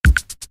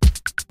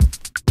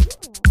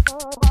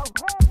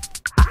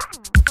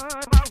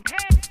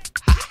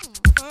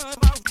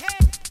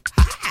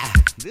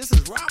This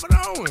is Robert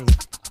Owens.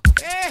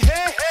 Hey,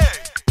 hey, hey.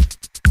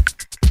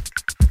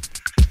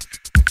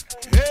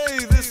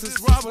 Hey, this is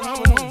Robert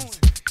Owens.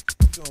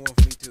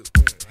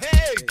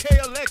 Hey, K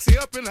Alexi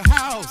up in the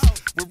house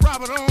with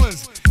Robert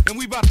Owens, and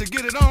we about to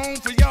get it on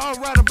for y'all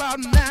right about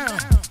now.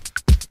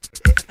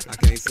 I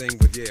can't sing,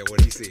 but yeah, what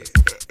he said.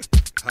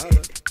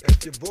 Holla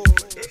at your boy.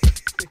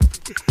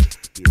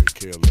 Yeah,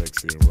 K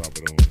Alexi and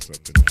Robert Owens up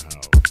in the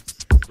house.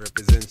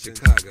 Represent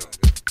Chicago.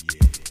 Yeah.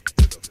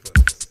 To the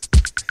fullest.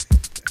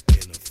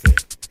 In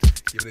effect.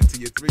 Giving it to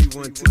you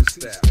 3-1-2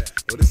 style.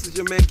 Well, this is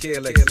your man K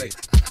Alexi.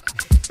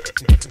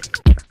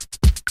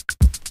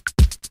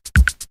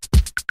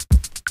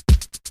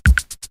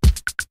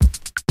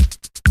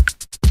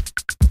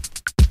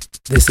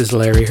 This is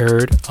Larry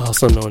Hurd,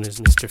 also known as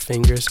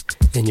Mr.Fingers,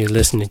 and you're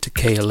listening to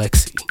K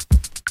Alexi.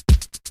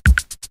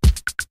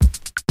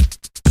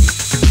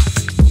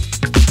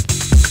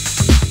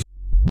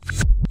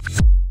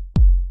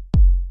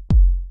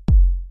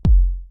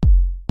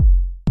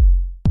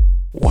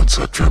 Once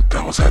I dreamt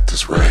I was at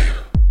this rave.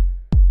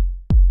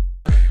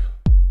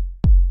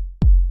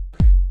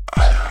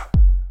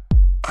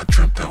 I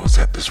dreamt I was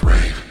at this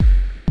rave.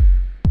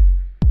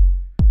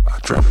 I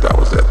dreamt I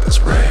was at this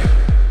rave.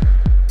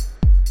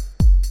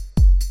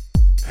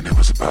 And it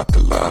was about the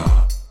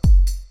love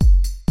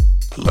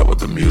of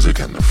the music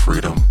and the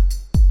freedom.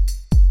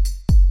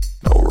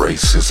 No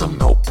racism,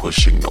 no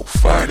pushing, no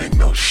fighting,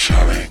 no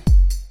shoving.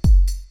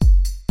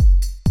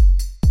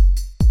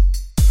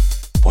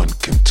 One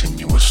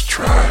continuous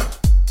tribe.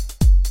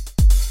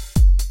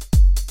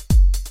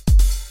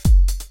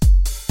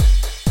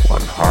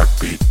 One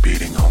heartbeat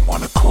beating on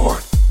one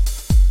accord.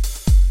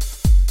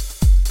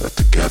 The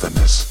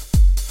togetherness,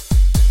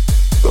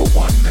 the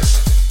oneness.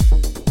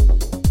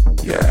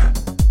 Yeah.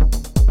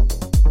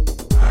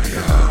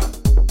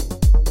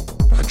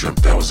 I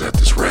dreamt I was at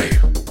this rave.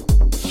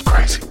 It's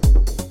crazy.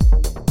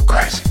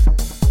 Crazy.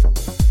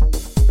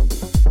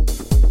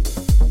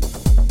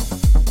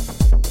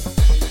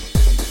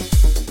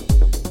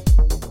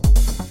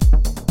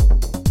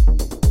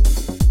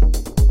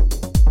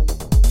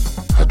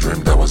 I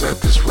dreamed I was at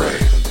this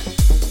rave.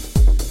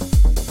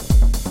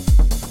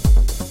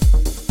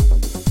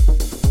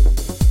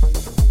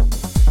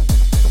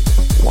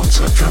 Once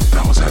I dreamt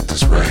I was at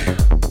this rave.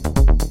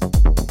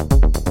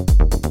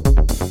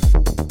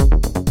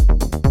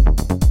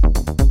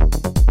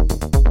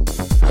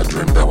 I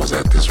dreamed I was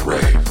at this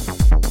rave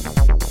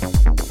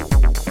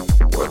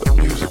where the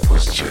music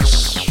was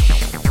just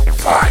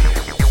fire.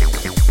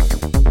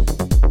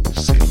 It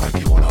seemed like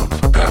it went on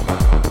forever.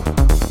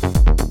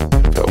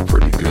 It felt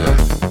pretty good.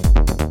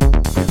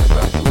 Being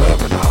about the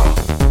love and all.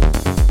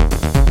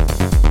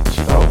 It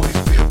should always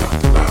be about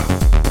the love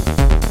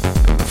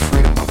and the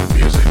freedom of the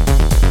music.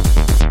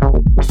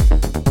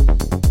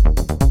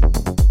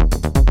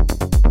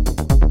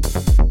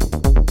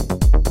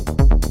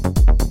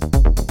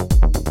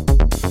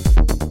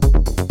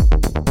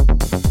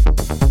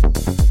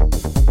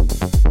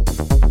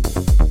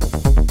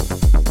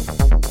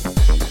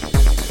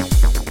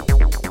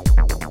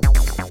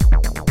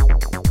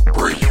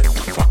 Brilliant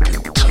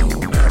fucking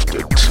tune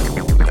after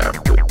tune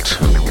after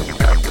tune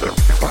after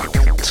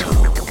fucking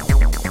tune.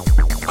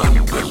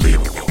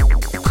 Unbelievable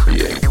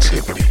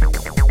creativity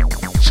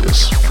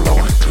just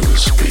flowing through the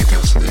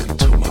speakers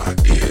into my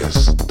ears,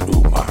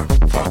 through my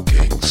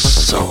fucking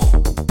soul.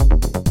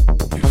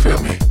 You feel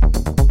me?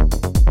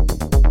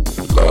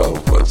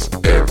 Love was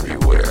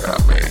everywhere. I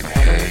mean,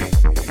 hey,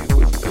 it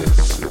was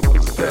this, it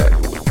was that, it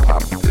was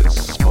pop this,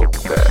 smoke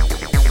that.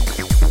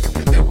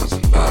 And it was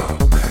love,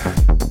 man.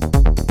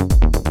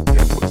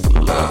 It was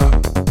love.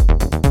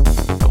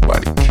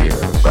 Nobody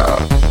cared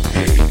about,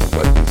 hey,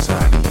 what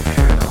design you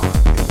had on.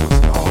 It was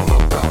all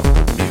about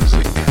the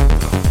music and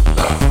the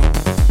love.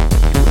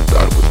 You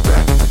thought it was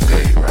back in the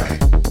day,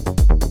 right?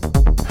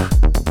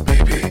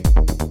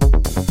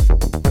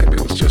 Maybe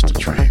it was just a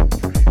dream.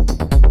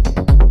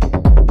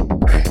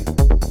 Hey,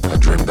 I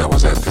dreamed I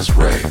was at this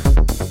rave.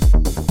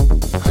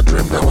 I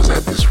dreamed I was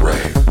at this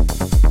rave.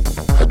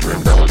 I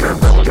dreamed I was.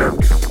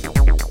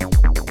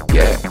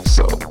 Yeah,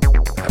 so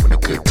having a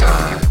good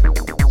time,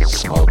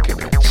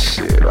 smoking and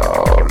shit,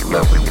 all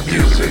loving the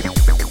music.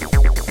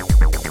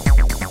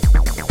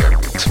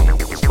 Every tune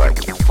was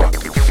like your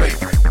fucking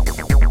favorite.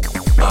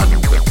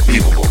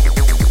 Unbelievable.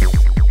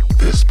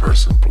 This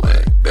person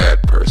playing,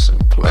 that person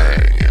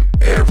playing, and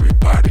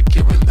everybody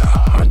giving the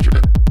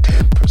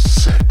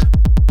 110%.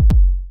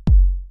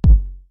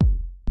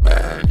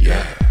 Man,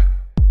 yeah,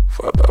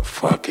 for the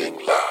fucking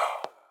love.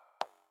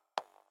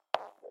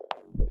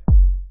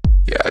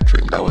 Yeah, I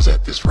dreamed I was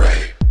at this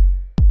rave.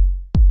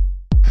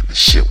 And the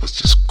shit was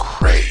just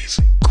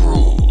crazy.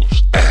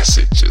 Grooves,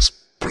 acid just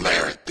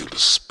blaring through the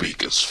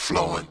speakers,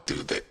 flowing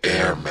through the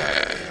air,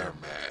 man.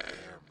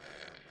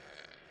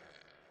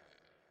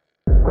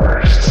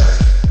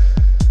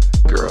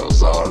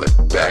 Girls all in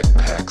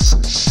backpacks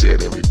and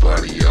shit.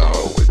 Everybody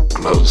all with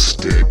glow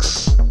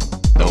sticks.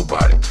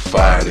 Nobody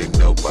fighting,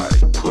 nobody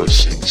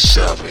pushing,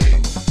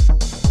 shoving,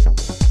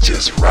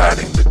 just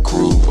riding the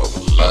groove of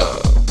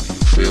love. You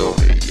feel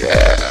me?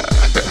 Yeah.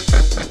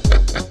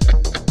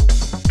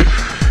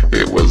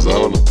 It was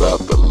all about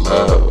the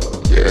love,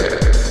 yeah.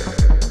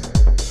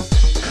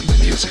 And the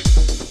music.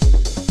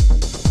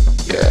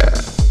 Yeah.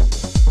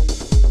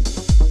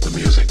 The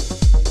music.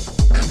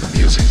 And the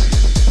music.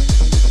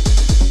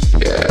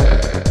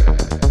 Yeah.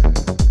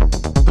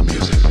 The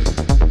music.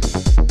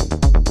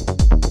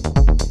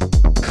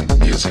 And the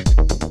music.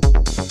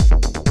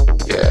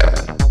 Yeah.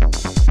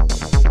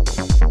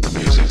 The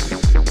music.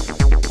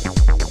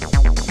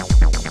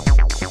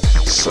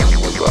 Sun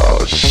was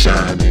all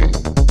shining.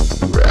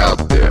 We were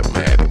out there,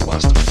 man. It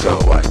must have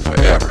felt like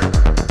forever.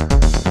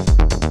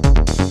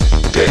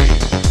 Day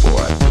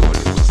before I knew it,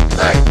 it was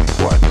night.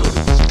 Before I knew it,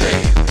 it was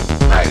day. And then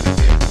night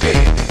again, day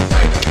and then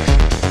night again.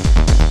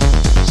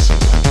 It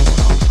seemed like it went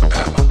on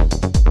forever.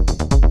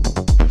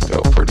 It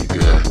felt pretty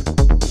good.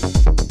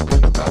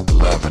 Being about the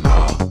love and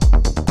all.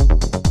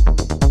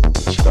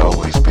 It should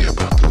always be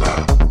about the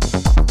love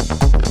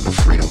and the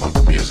freedom of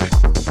the music.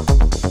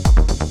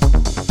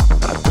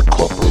 Not the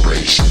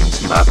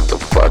corporations, not the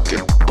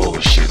fucking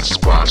bullshit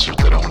sponsors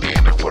that only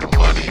in it for the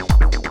money.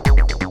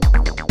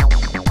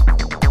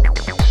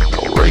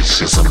 No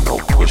racism, no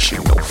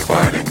pushing, no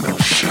fighting, no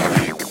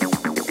shoving.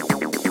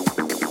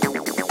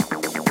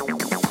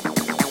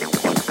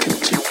 One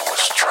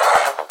continuous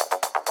drive.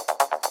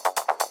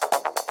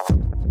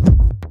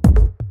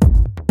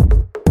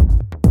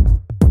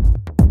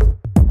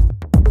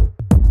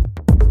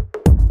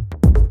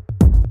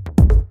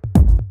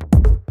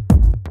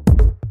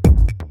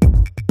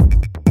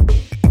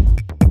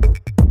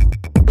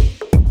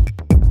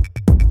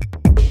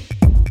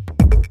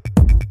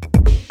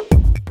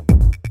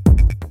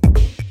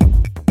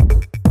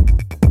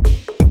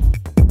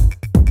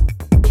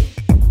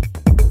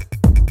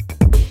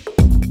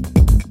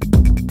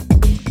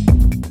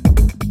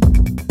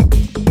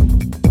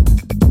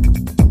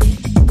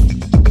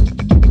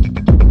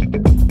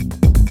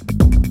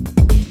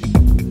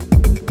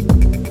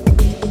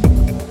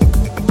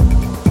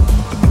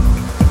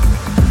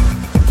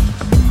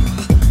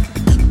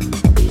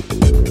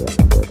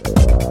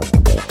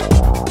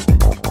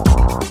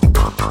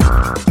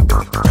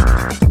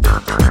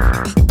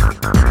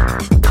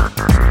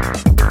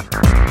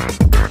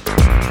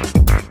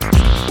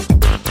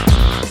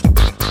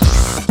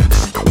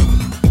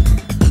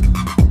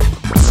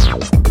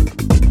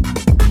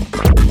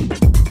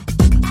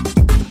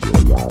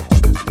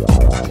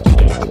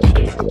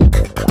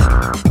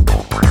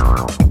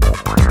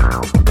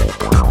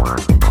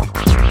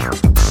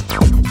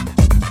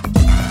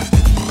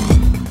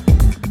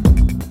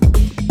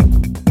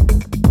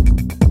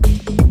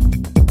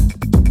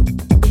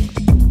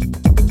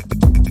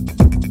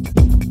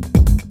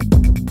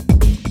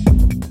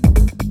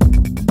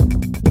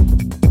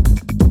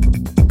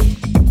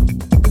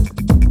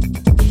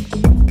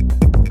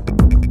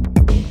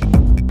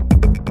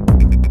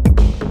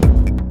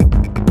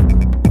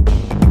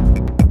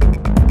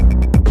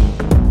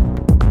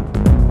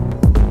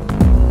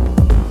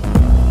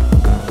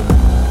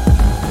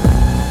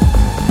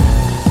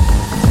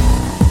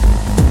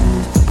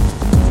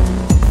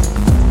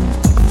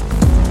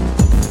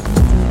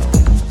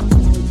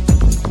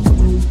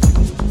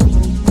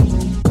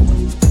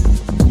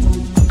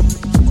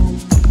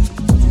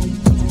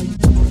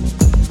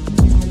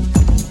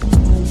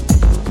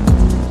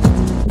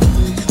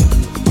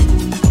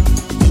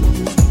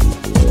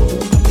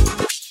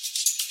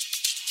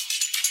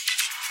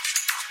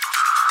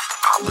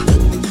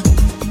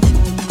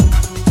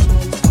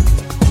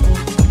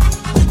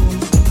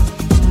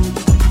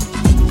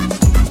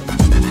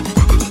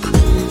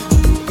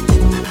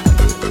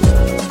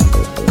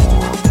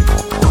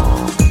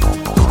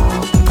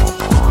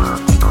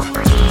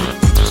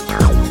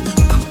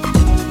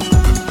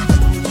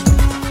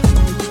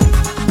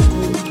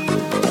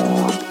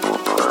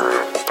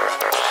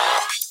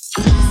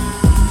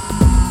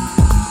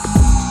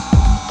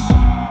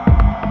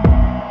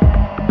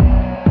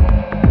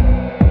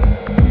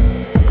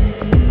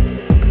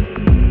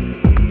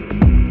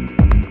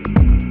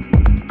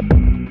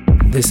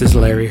 This is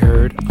Larry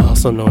Hurd,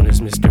 also known as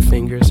Mr.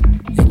 Fingers,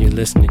 and you're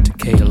listening to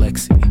K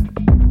Alexi.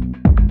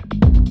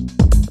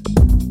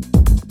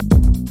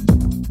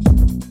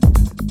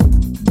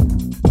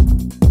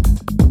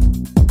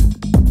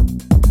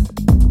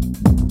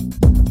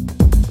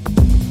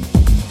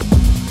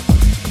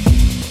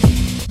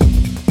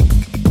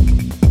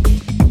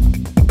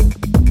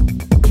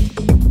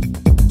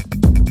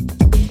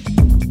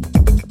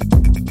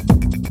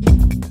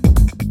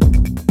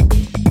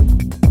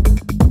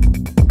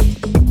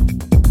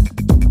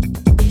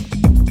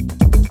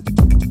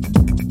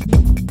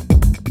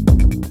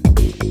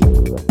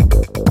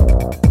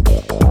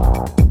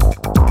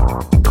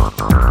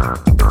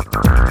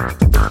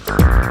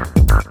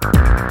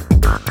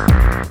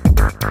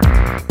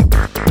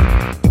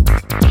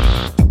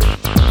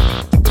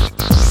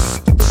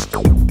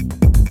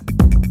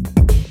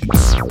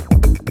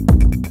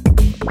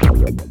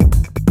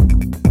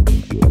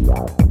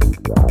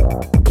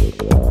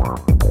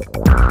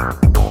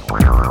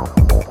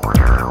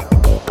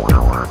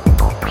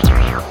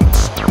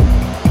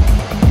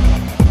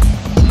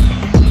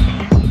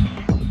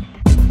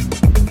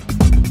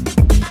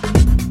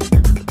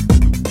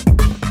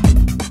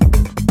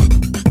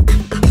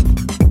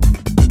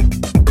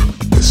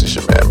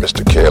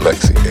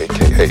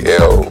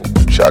 KL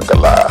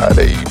Chocolate,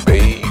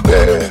 baby,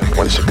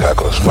 one of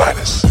Chicago's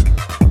finest.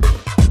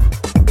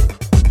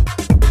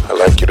 I'd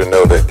like you to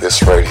know that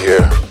this right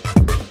here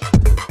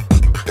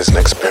is an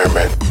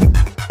experiment.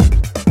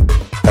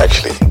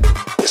 Actually,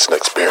 it's an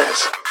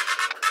experience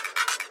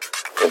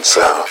in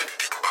sound,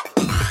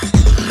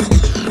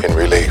 in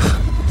relief,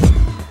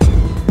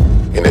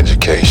 in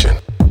education,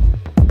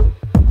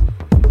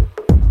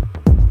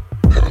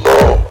 in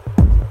law,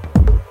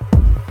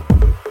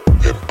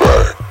 in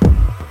back.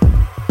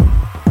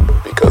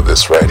 Because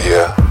this right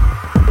here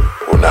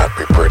will not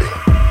be pretty.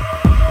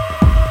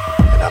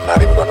 And I'm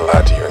not even gonna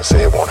lie to you and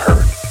say it won't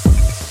hurt.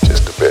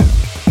 Just a bit.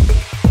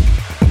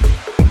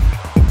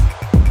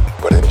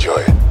 But enjoy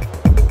it.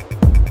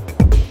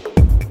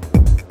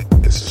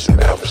 This is an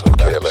album of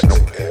K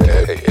Alexi.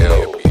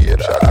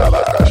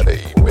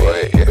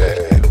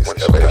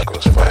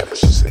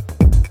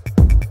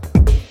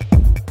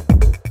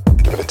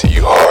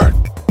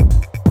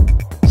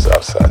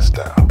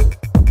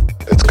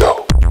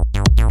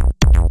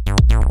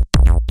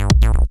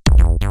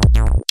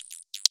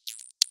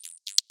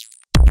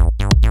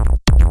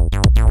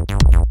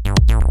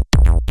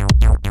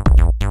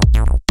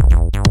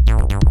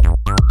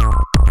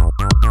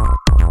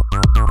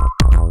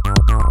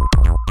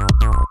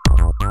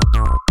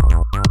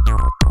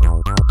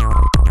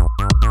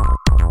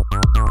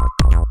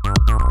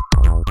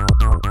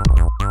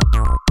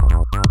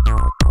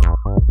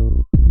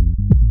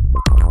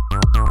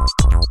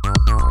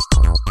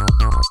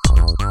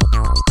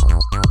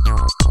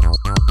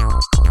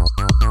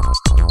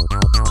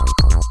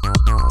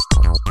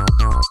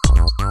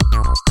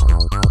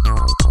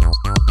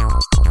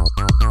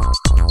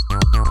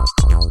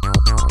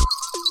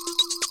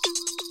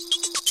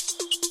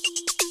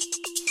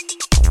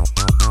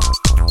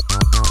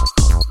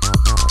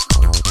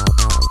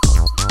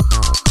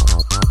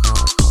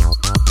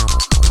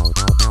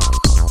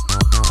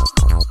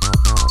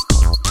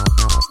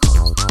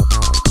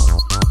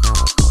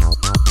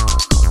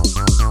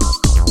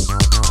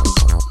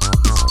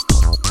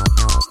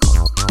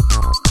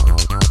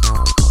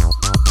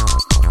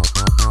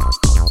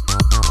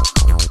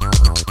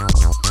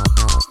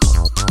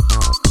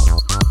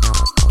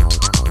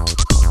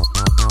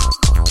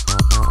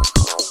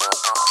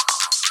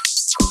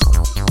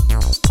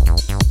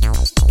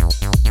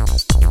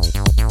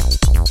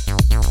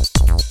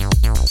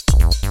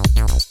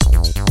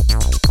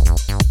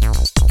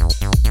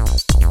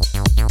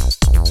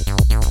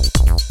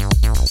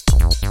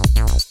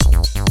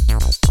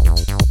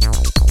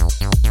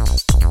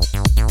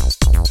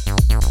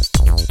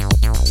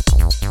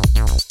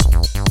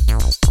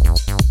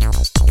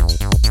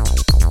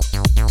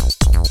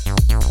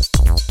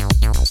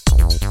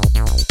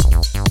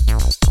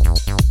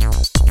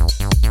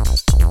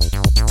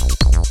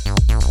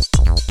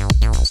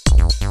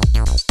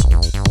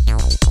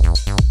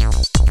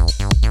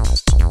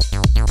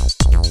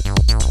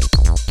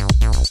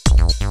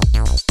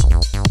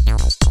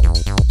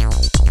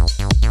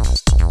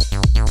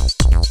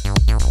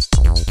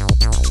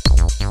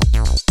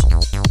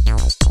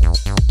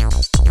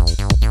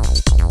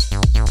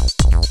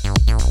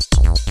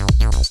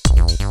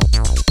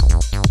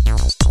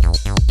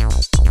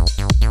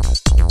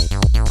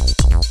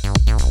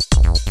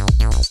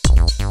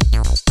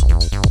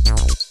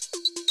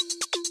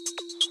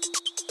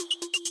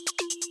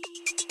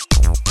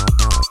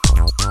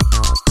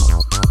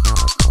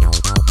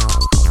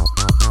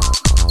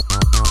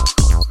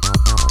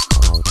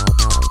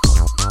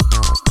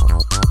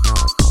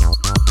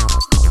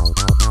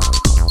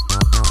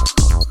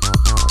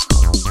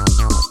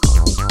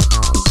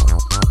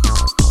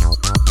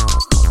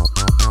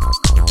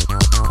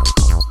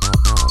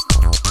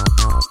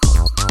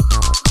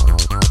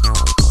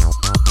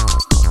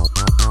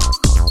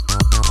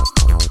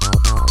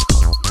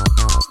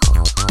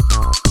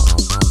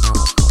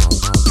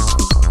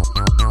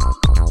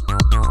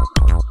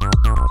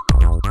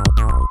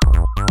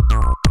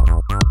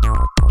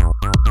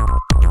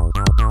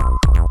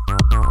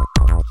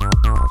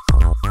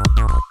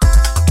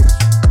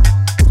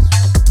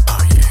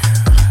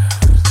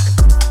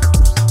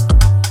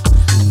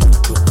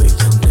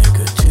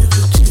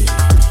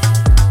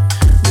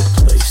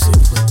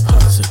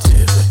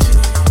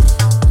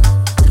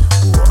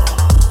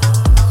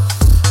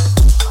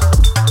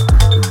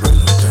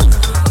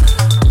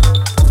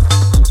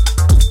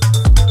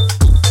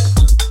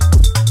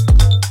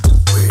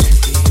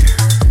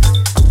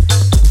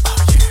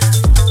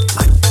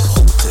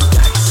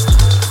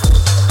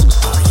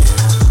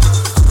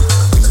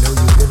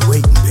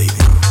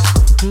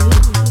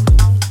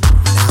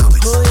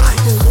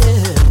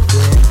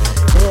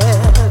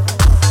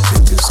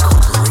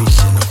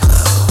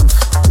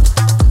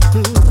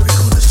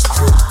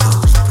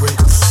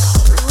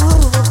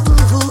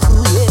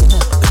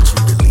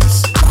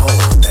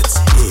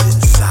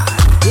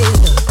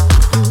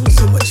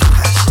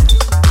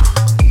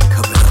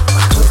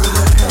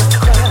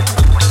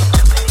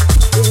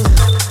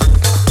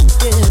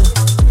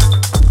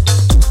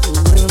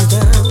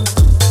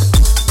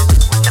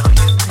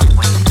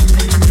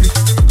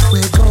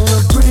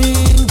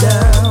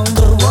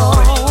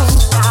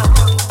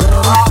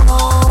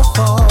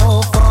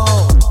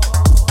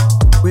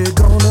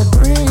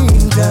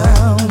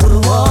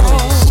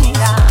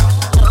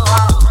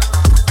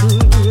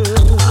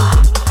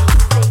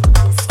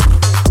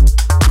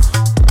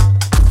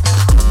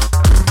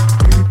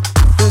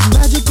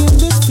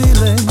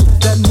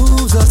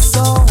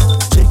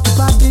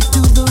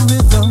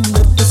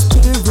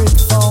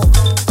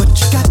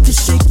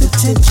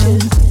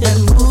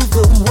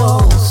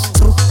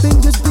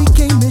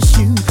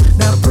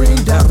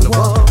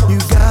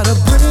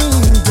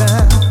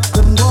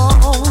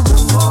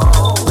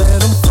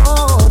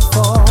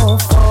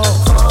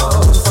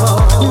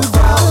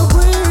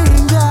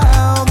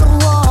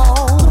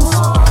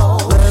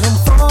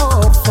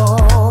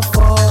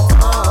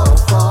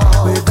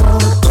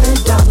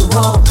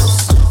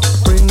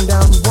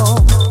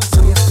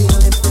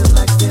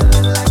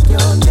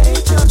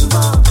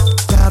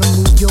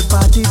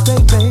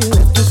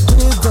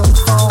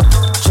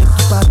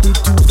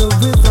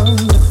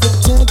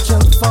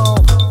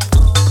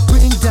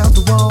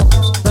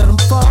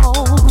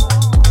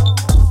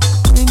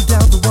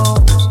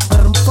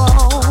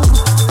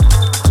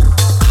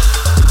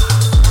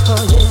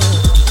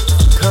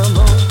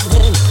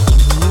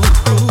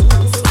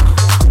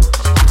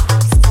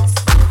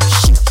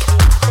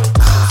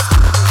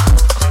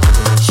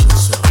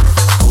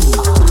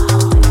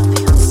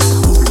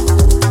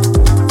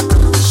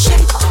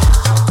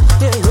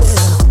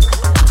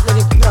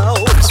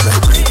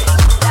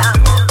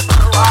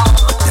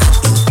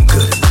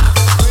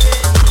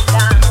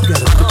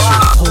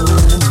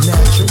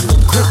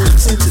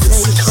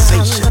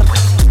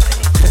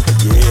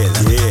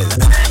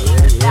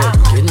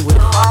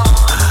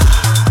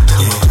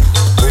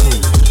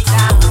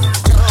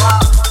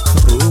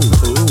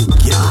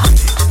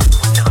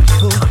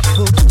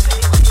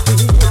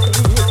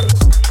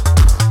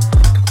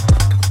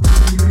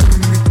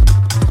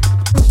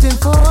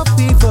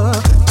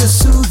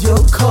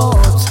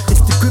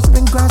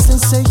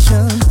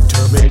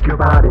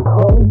 everybody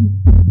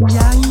home.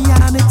 Yeah,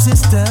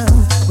 non-existent,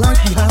 right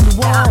behind the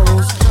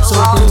walls. So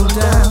bring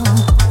down,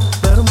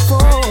 let them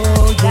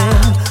fall,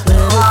 yeah. Let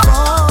it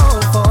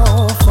fall,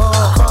 fall,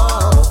 fall,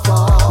 fall,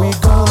 fall. We're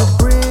gonna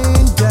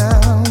bring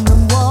down the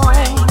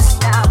walls.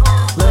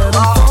 Let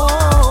them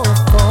fall,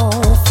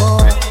 fall,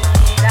 fall.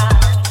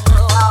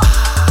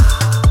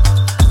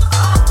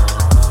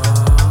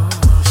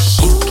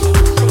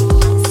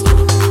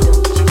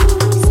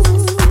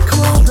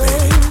 Come on,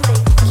 babe,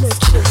 let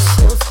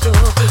yourself go.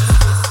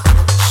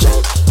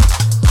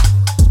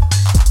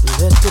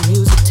 Let the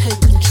music take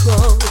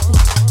control.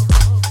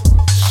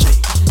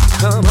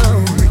 Come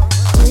on,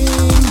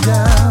 bring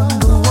down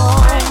the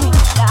walls.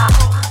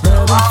 Let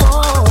them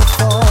fall,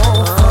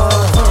 fall,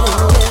 fall.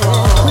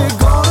 We're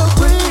gonna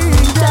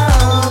bring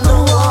down the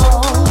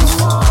walls.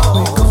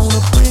 We're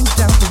gonna bring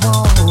down the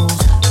walls.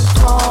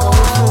 Fall.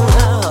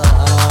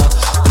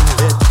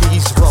 Let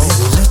these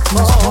walls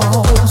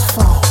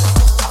fall.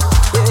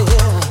 Yeah,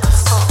 yeah.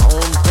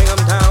 Bring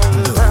them down,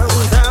 down,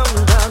 down,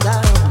 down,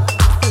 down.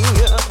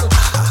 Yeah.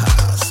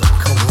 So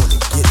come on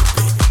and get it,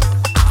 baby.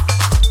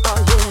 Oh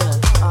yeah.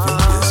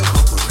 Fingers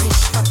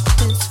Corporation.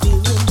 This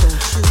feeling,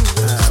 don't you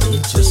waste we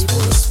just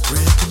wanna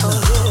spread the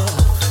love.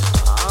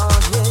 Oh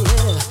yeah,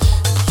 yeah.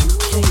 You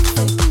can't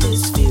fake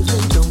this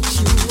feeling, don't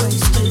you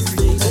waste this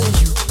feeling.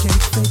 You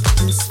can't fake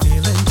this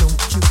feeling,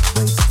 don't you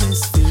waste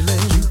this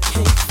feeling. You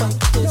can't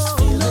fake this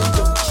feeling,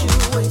 don't you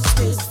waste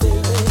this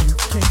feeling. You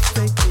can't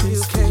fake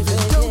this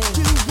feeling, don't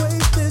you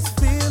waste this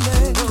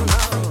feeling.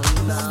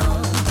 No,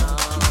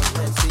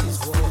 let these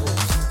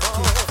walls. You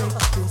can't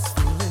fake this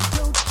feeling,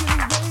 don't you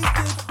waste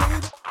it,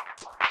 baby.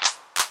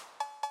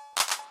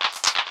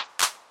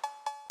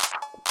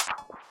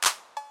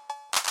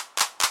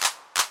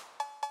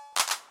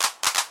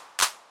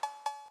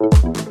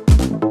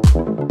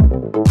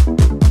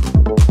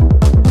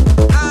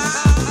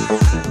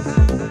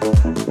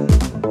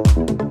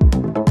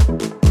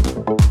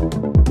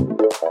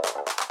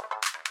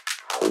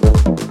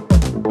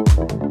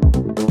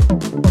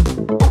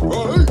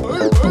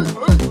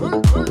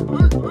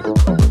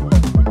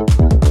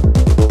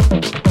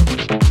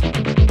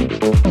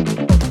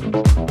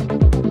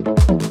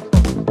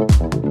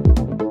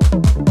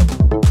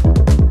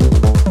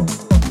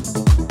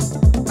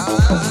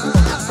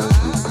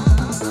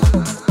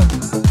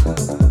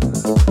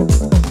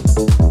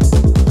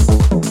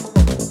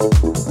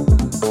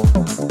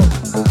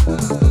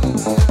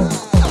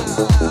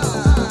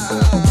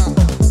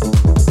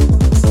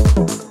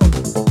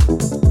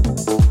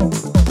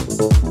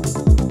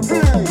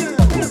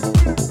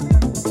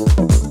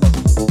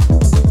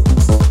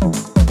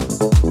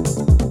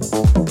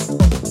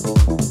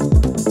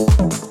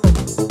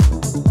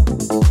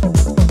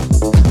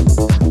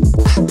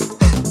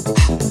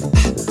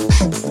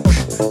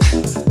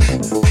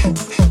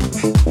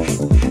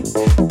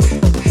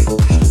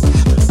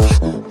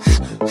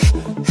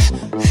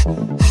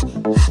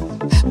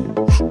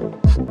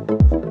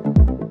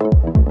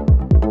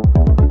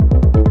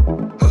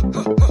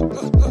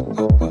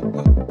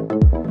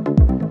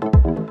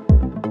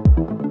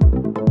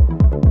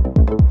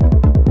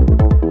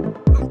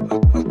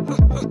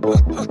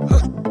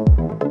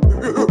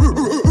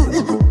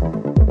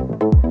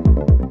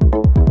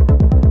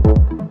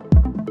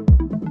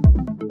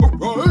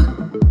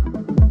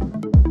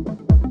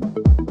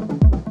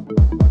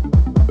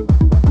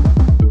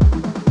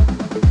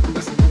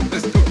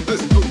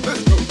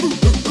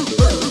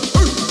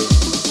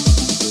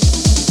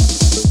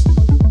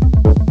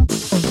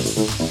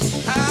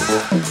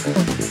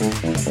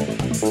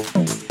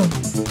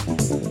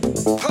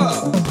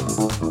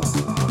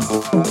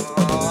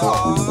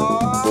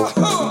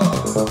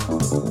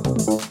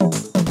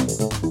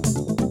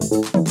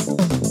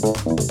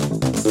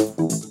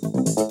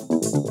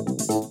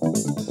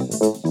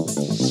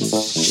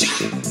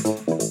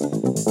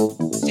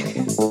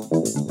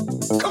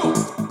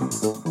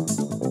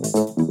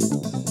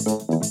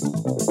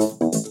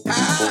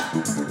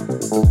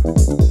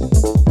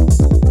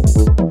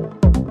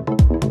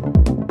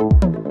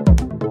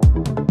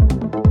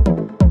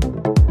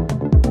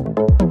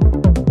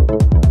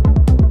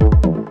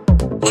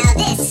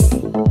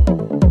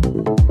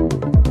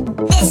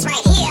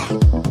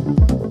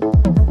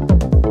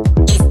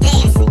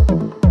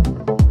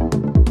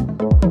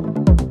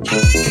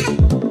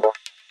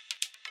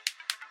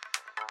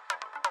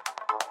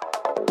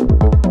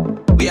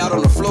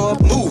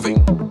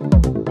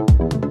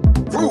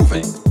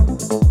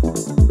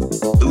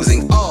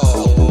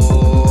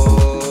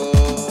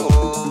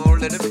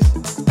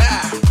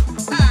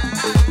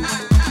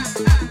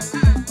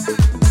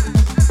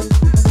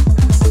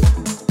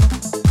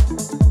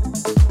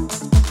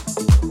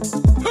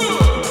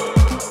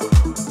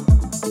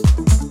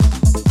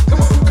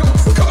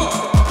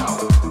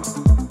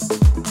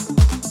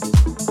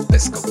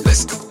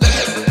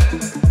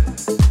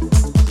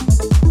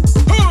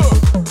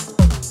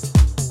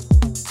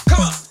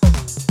 Come on.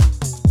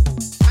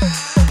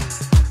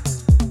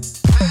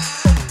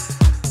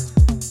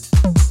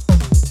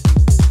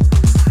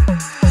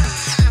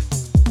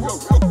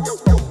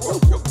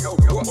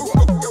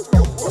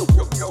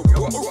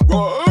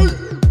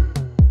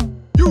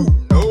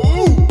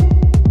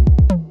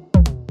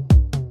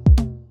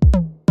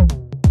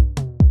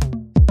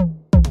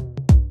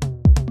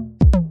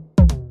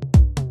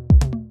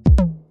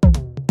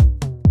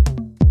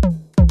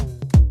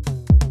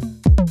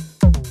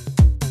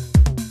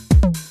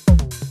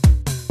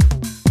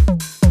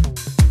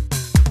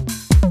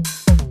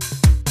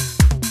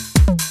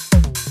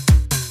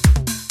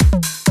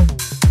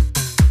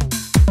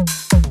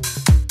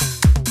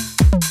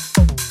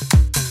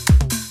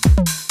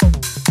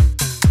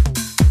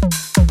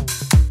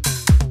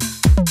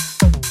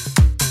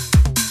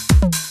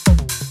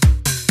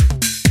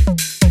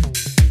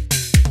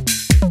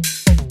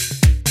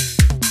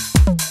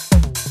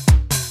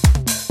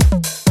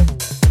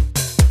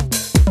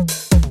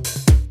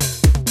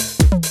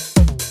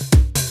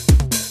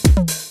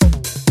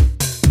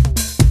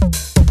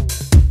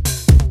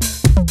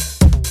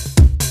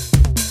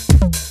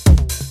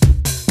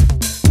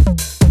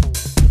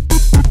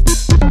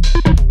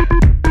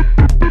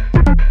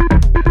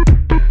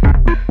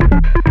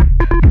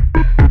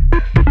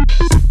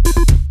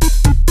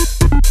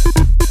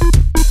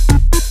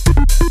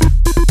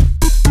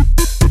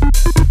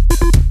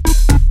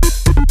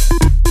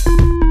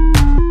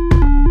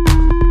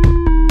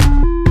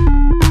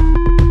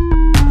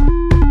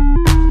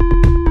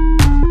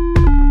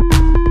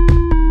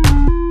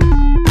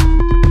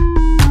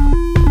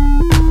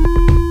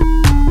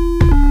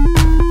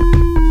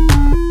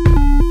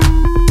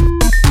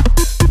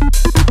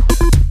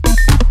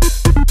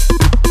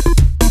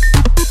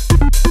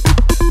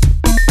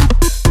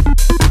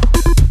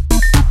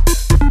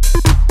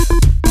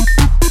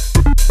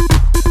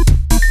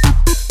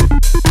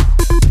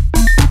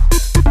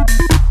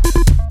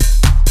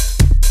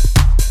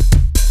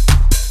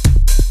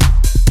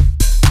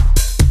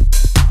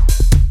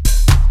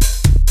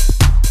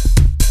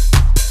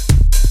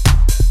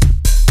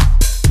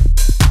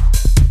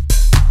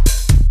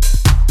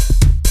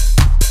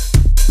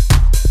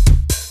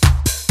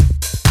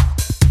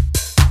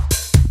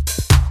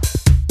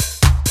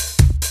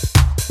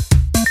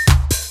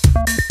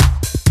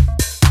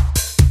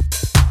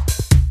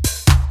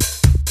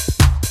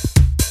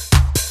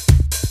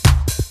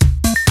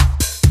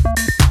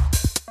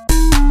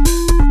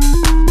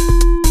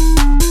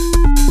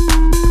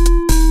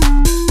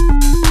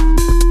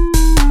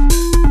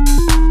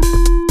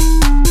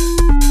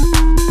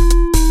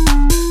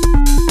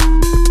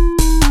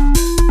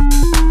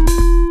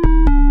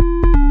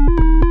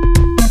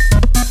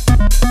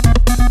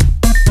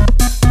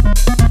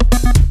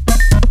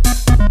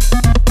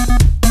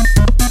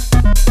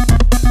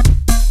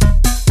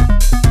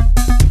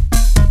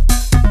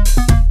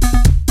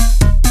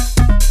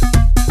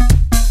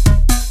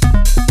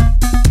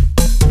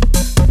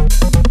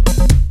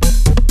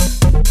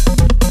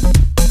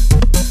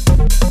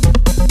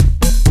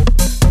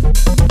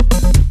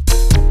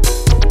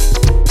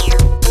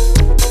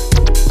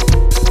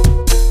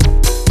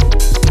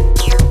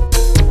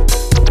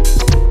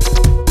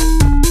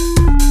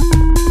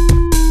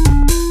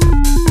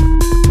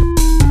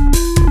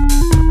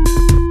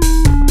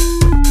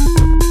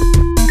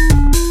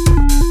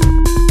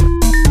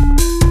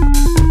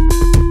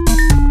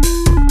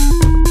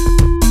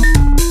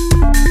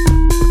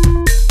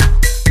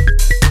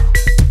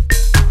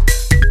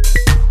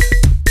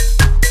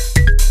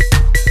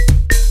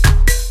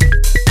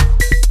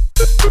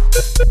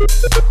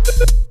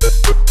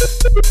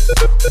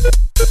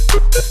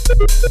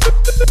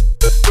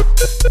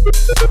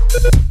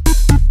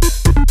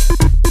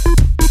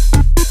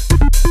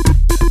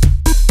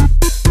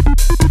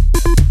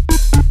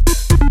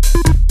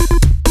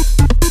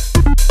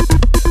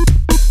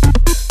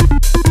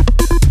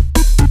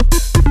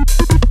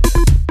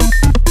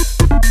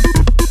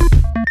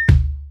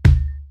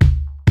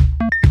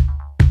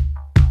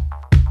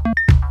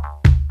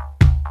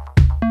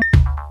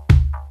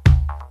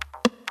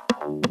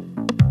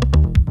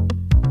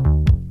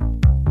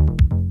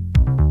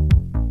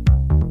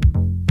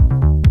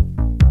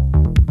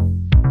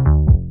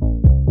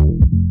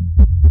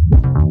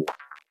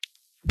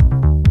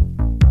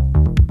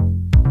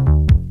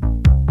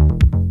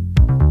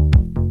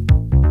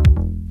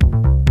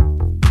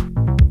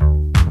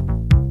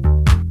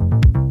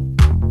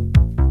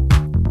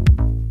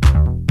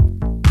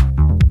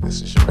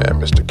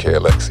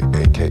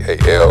 Alexi, aka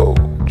L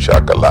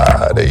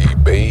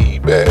Chocolate, baby,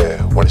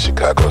 one of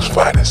Chicago's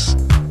finest.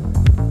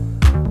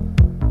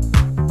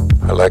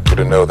 I'd like you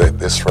to know that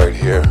this right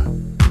here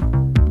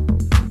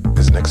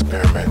is an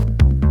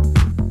experiment.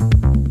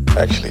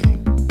 Actually,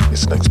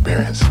 it's an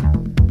experience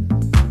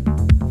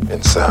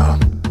in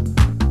sound,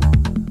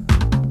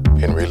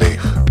 in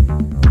relief,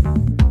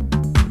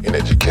 in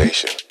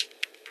education,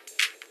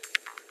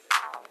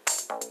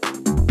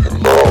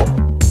 in love,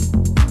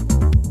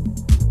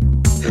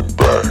 in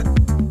pain.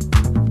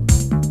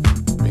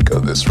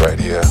 Because this right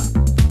here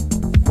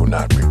will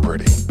not be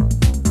pretty.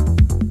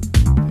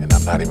 And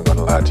I'm not even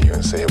gonna lie to you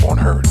and say it won't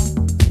hurt,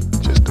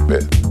 just a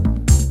bit.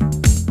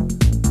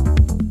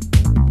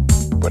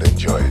 But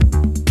enjoy it.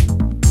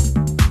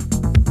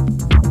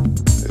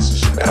 This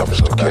is an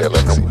episode of K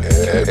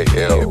Alexi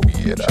Shelby.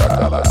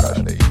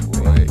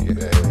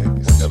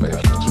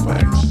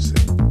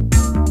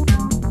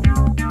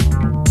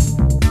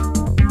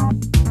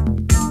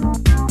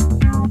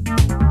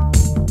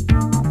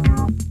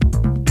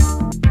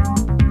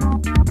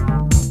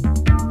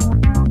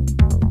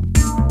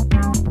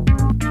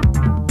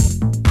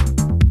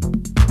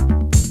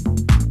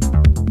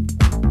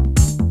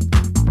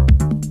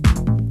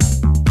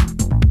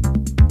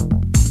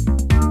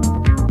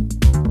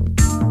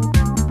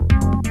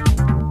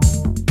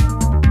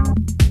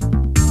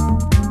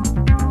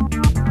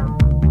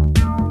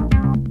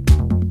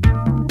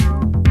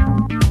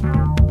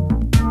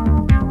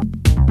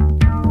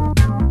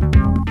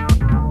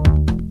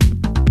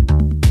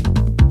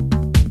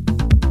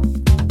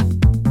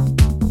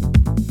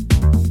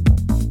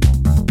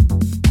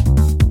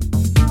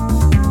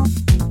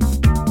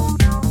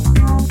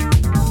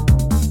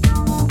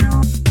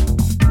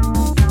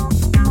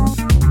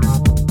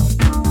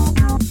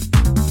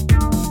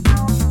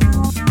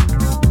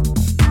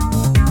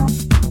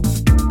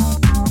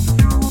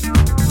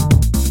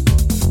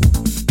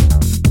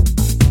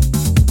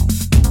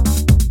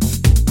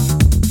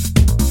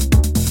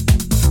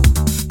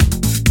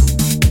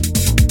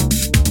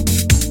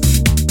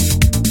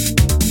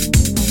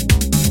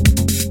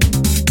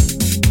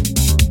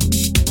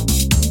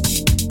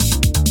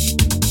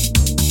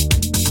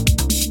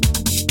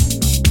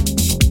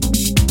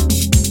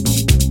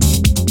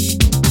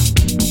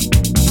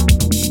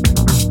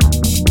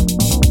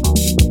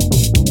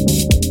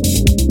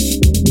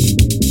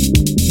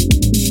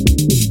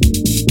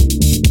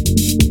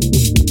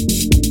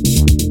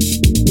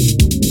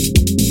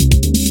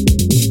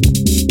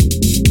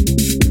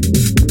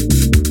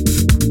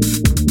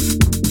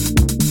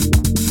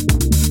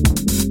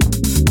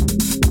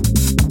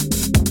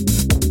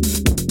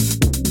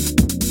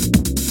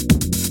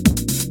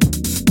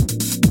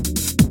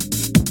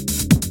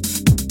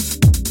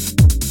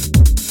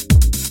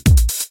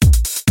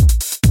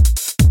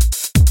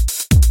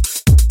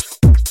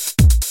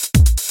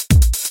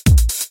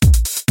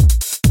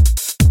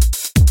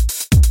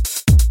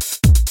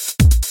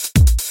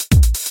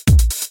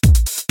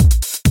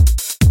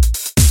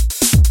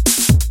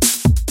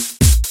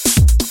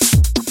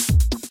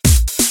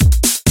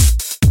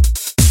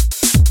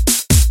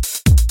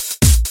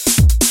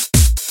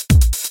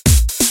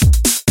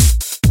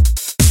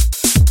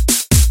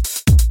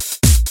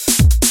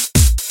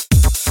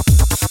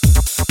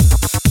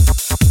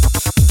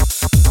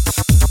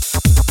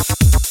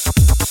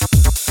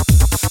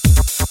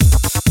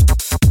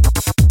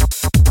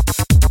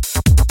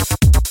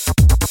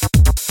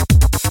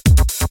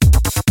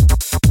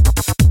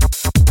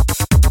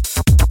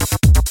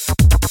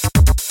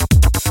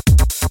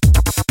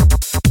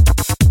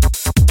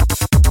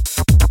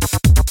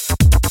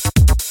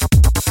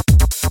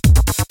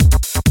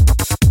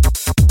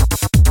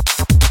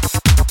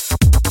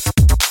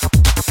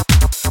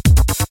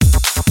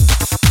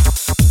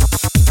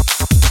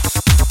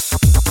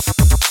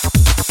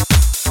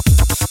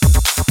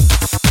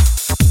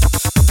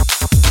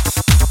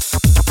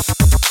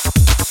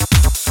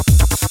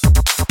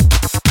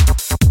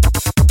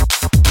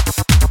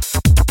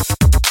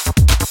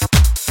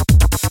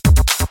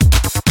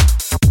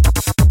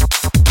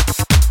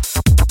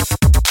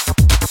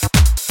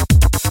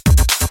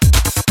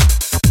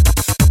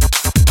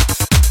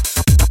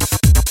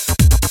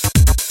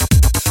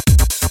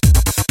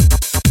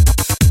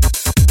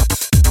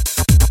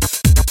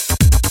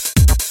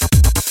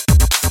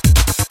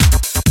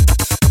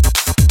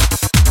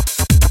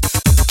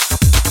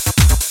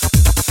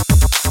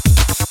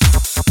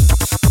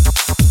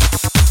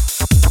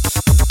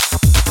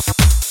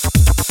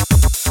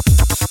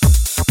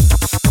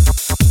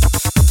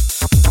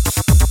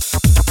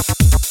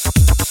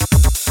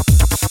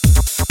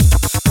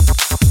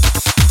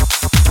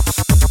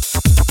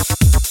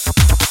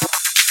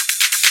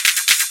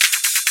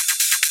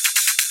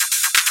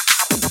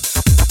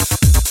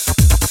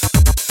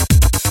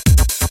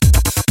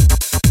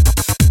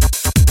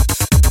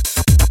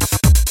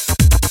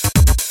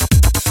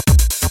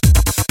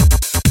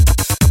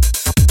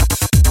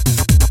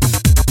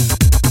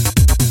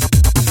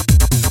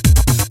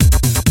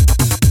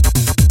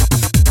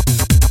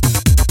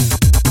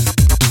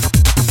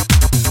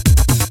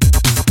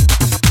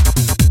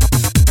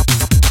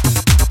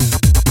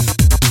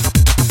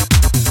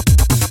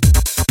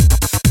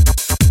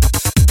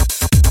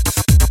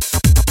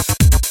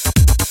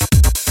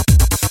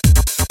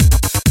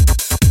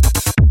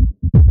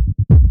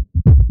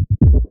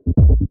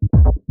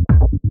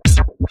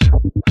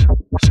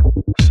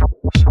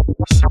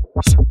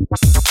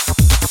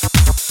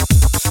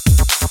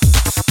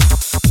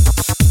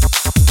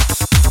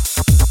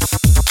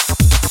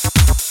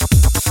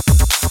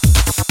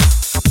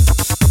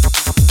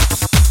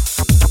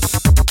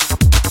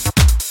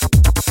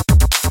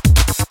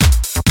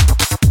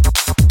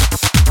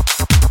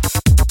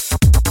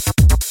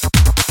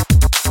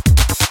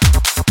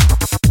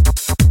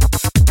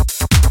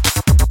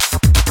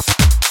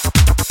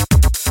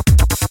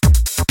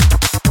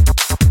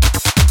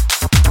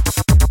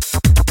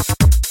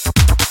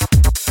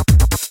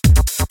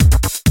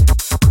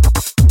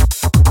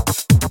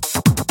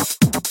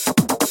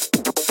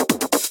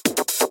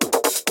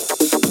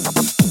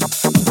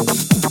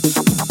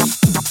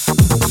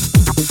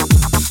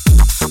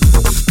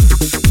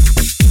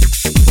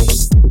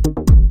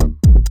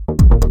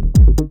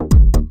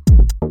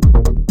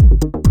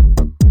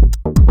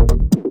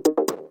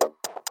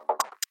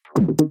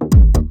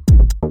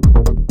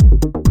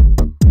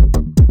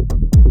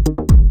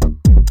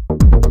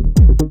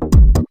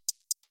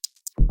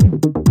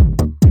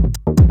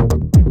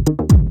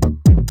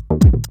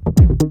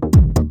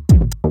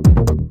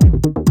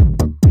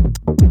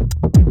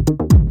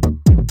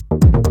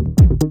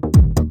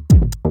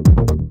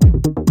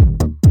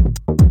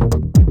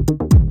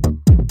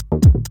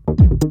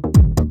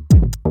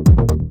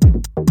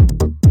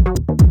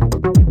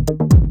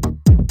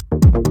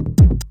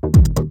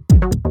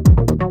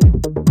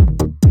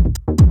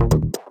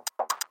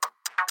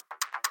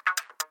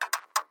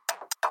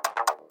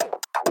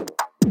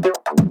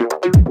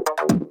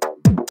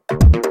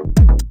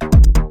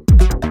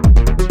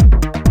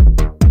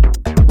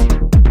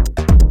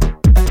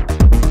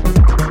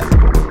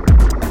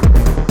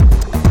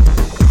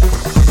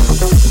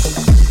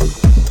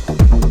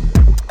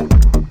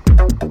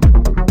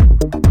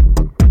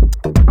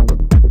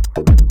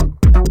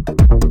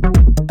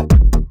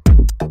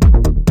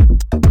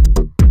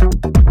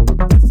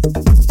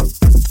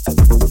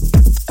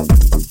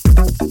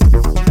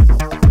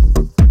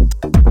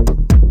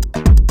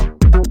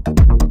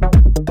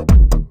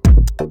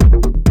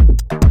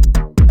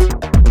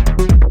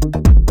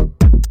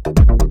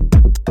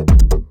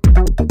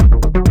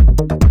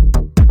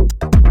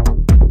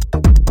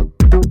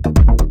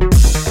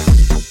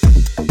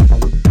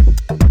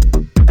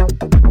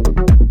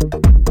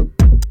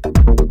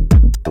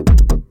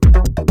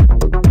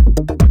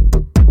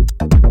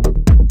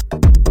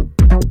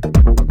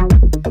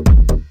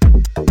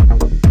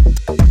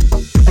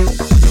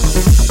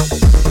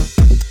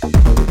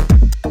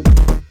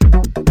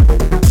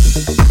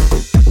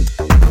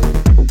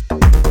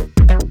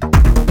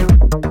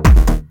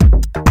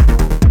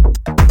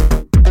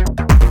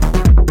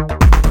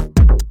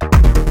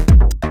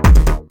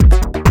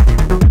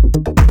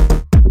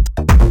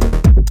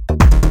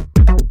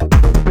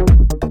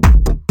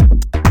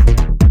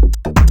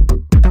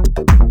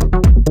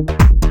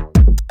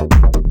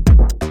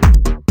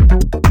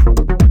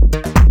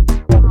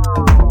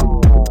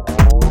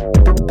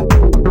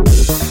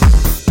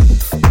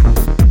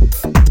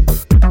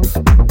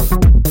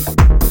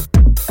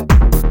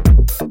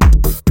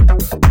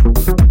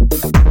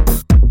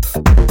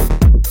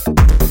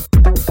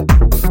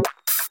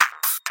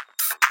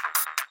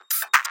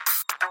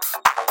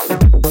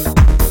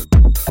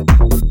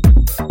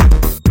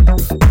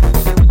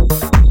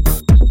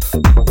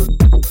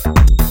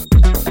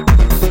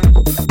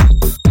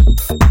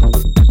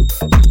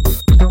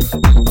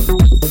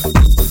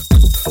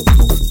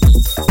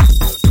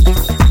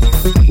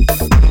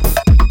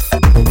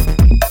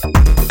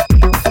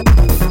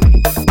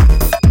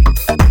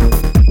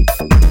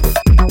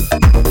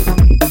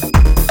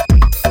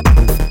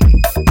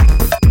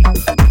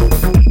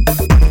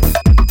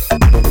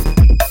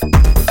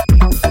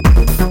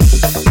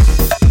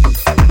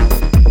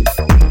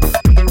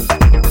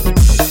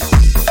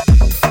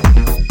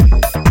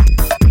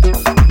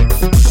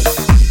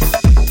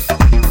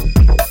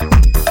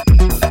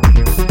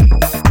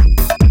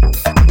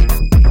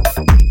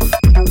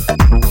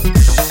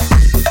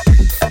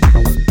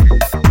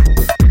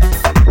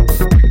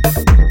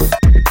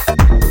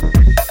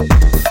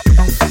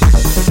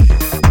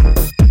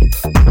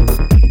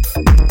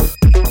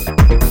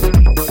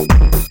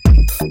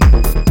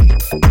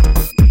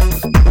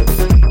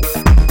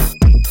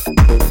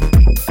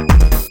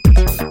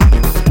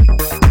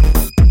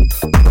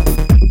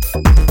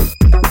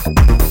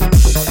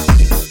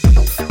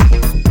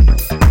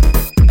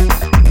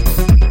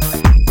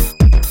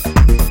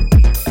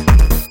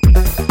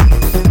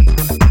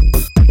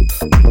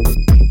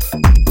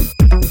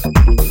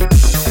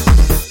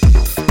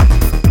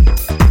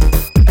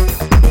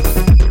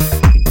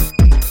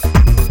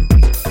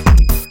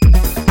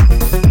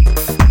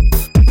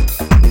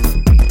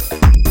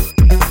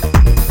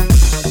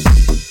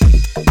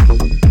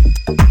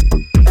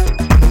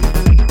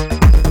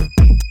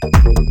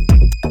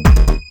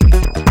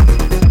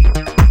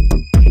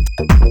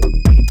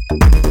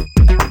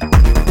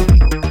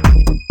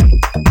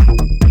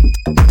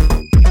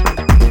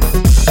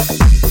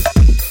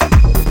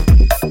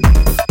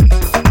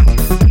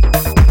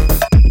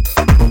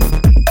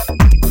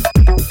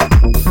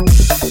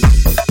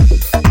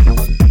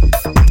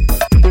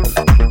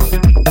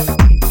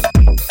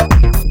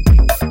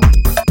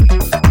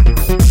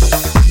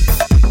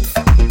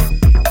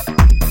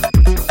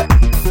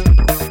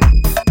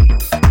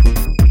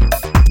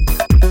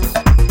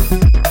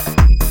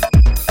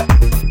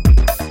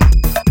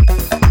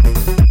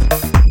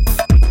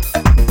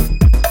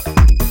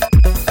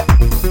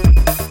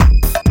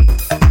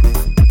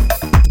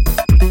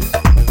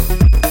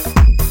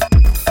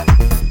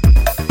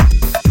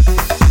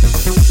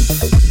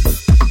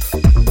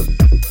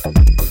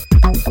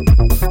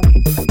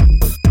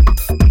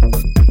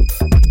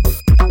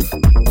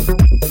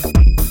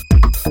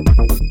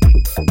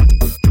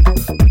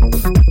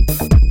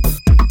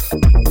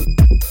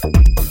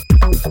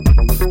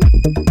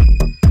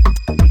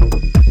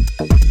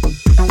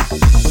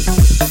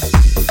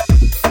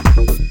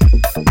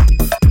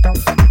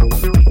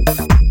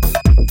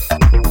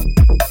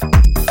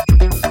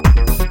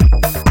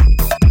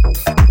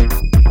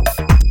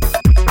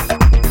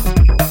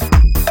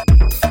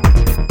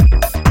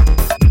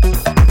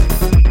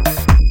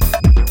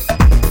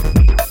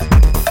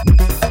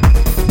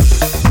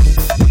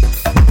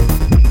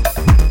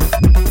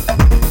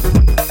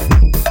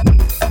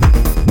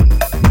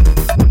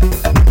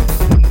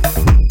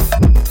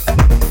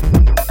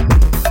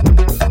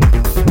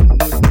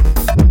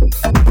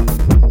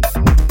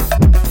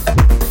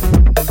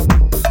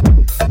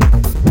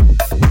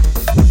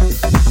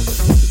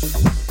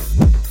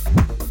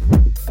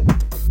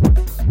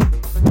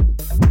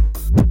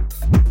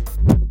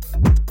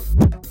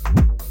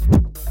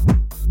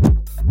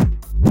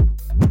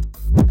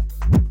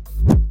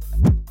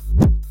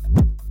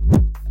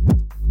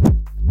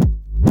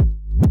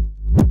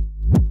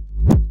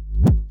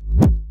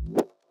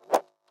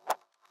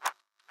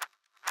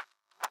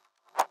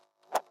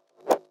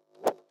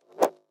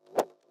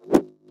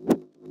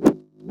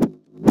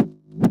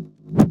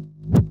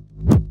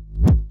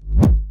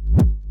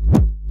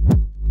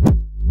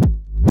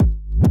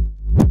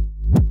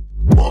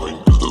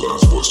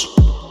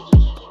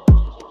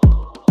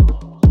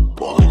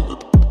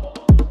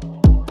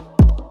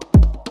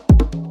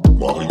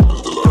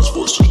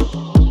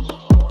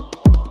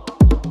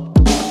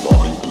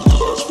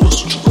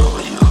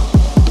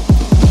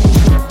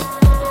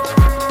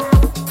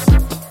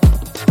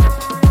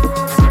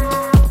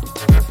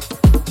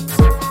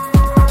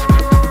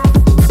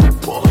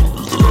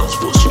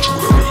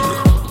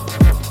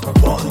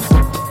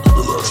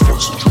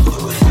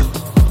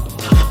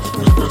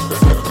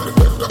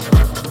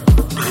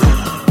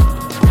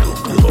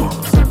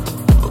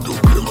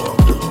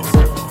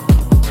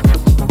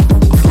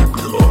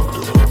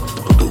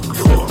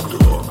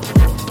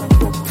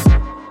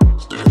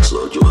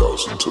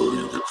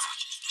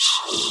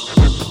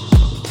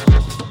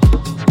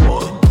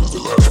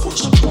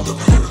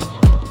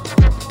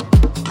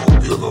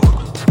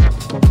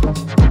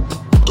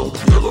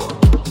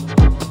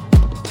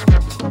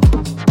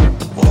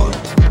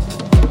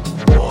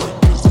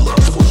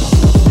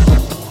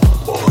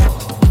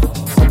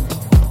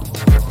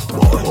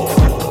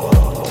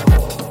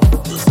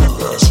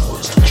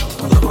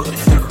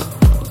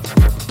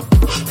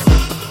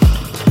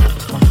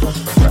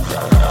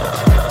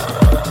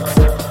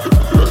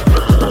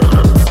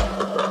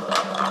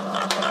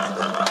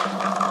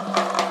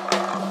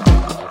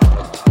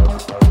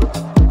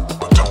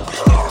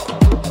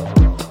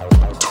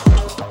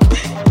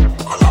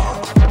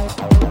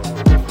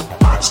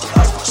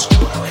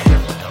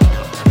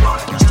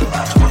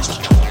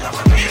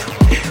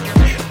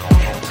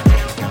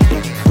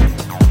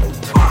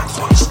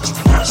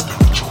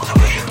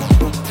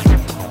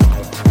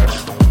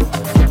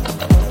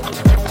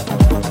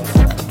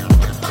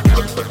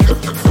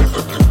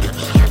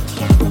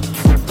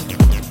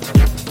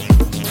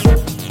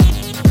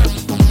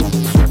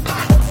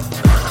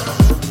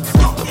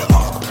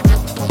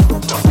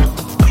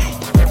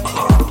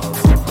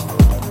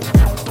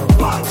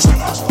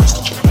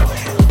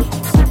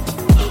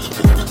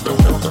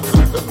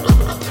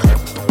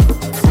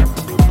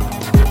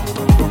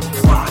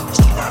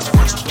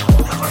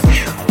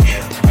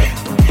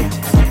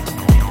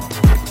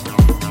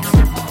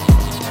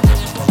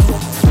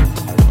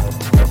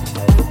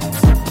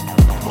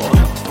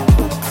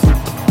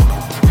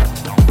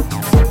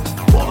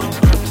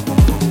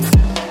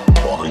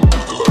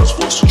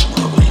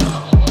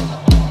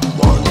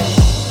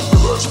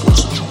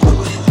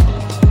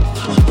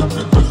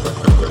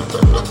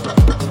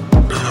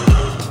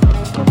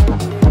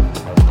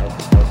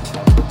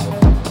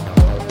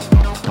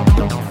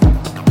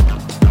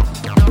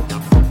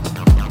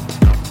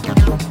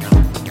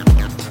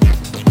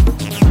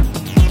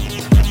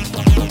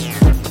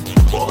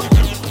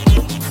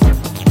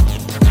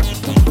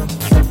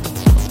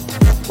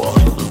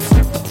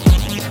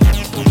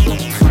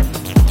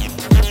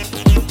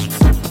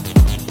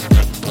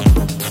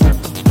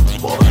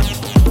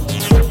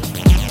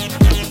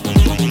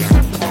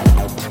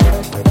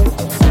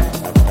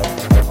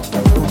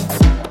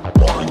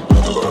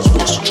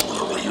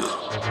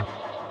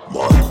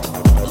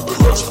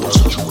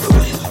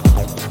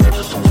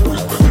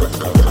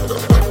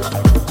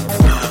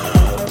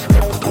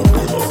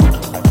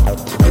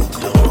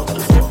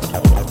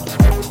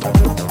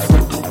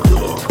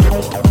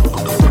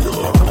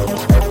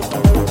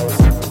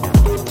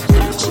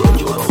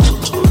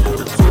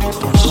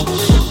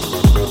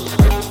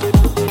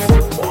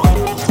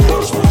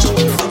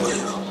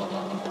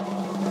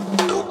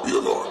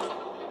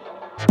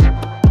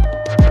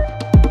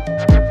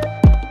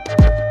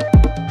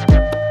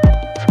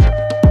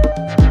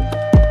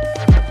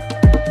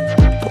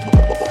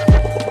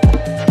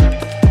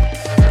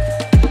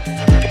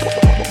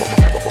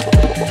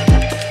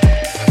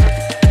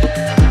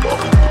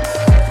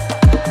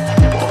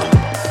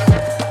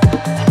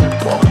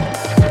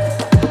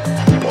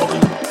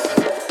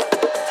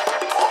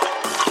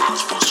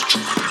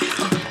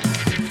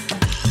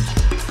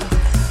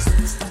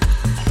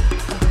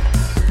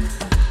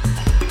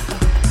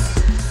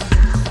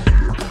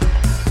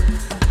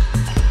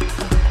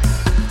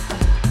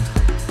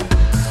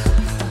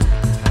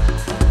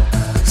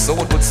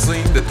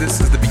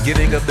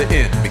 beginning of the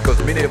end,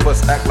 because many of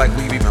us act like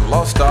we've even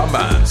lost our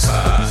minds.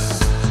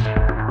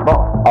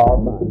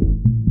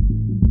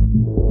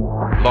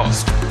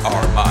 Lost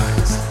our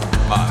minds.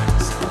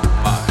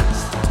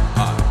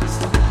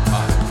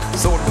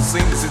 So it would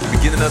seem this is the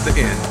beginning of the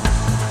end,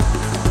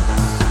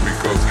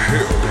 because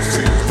hell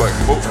seems like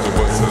most of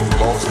us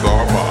have lost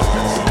our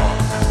minds,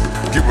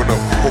 giving up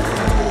hope,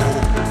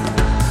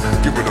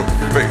 giving up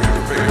faith.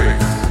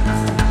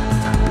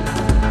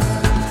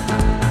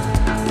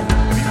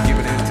 Have you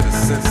given in to the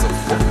sense of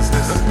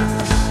hopelessness?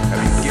 Have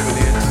you given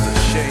in to the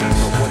shame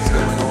of what's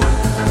going on?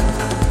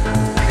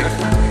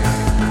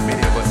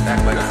 Many of us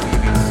act like we've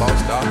even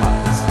lost our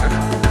minds.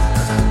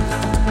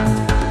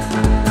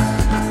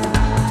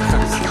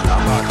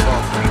 I'm not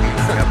talking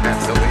about that,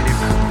 so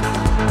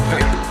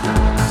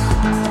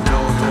no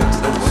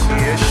one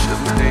here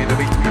should stay to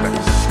be grieving.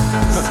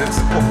 Sense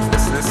of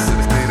hopelessness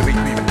is stay to be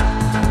grieving.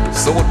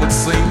 So it would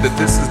seem that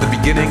this is the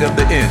beginning of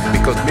the end,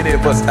 because many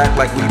of us act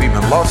like we've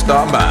even lost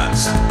our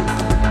minds.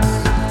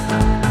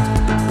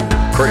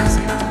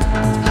 Crazy.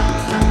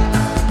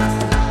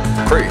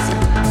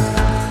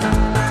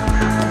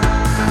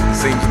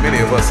 Seems many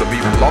of us have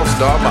even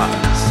lost our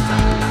minds.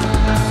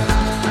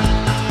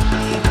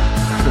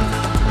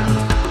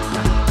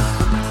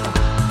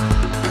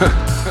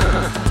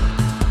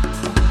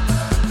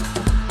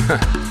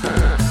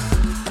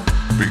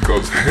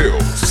 Because hell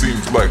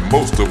seems like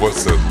most of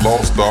us have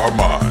lost our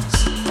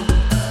minds,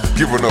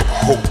 giving up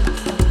hope,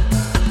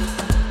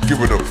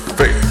 giving up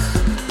faith.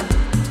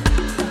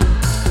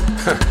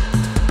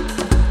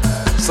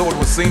 So it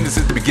would seem this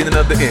is the beginning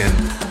of the end,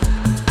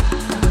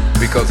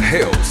 because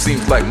hell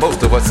seems like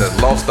most of us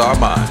have lost our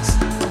minds.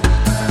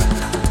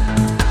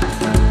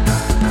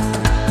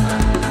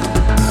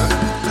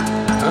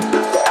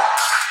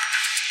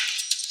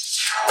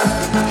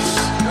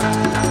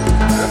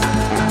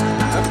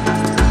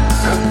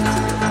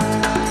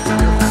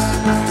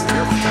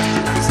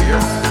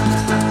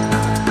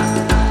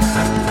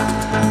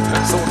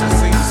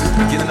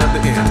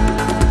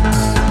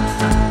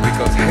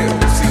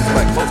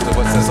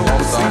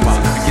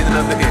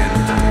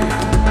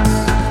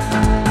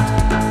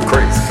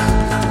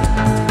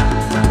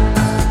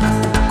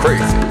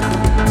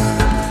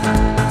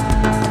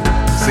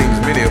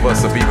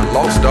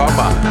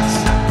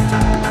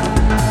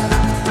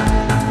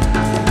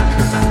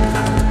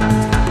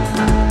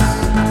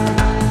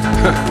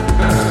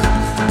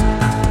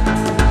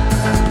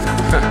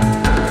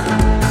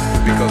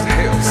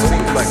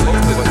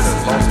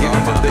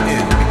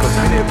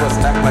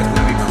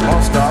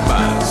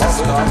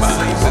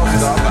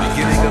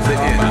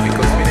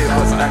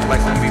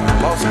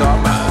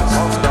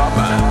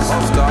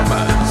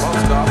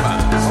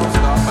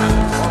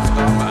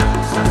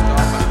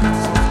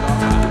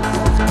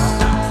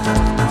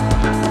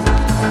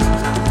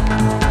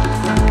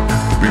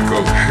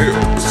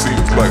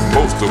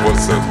 most of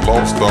us have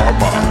lost our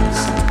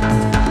minds.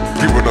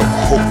 Giving up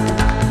hope,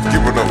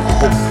 giving up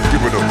hope,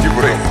 giving up hope,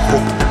 giving up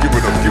hope,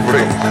 giving up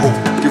hope,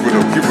 giving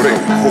up hope,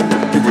 giving up hope,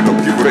 giving up hope,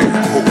 giving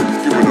up hope,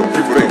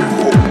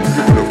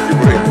 giving up hope.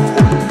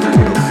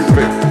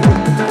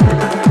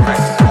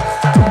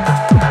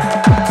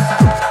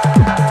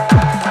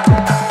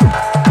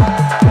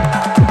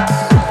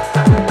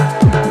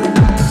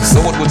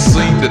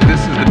 That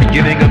this is the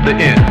beginning of the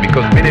end,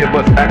 because many of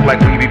us act like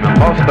we've even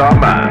lost our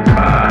minds.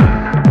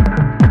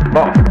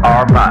 Lost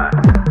our minds.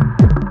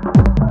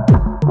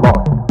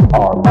 Lost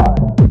our minds.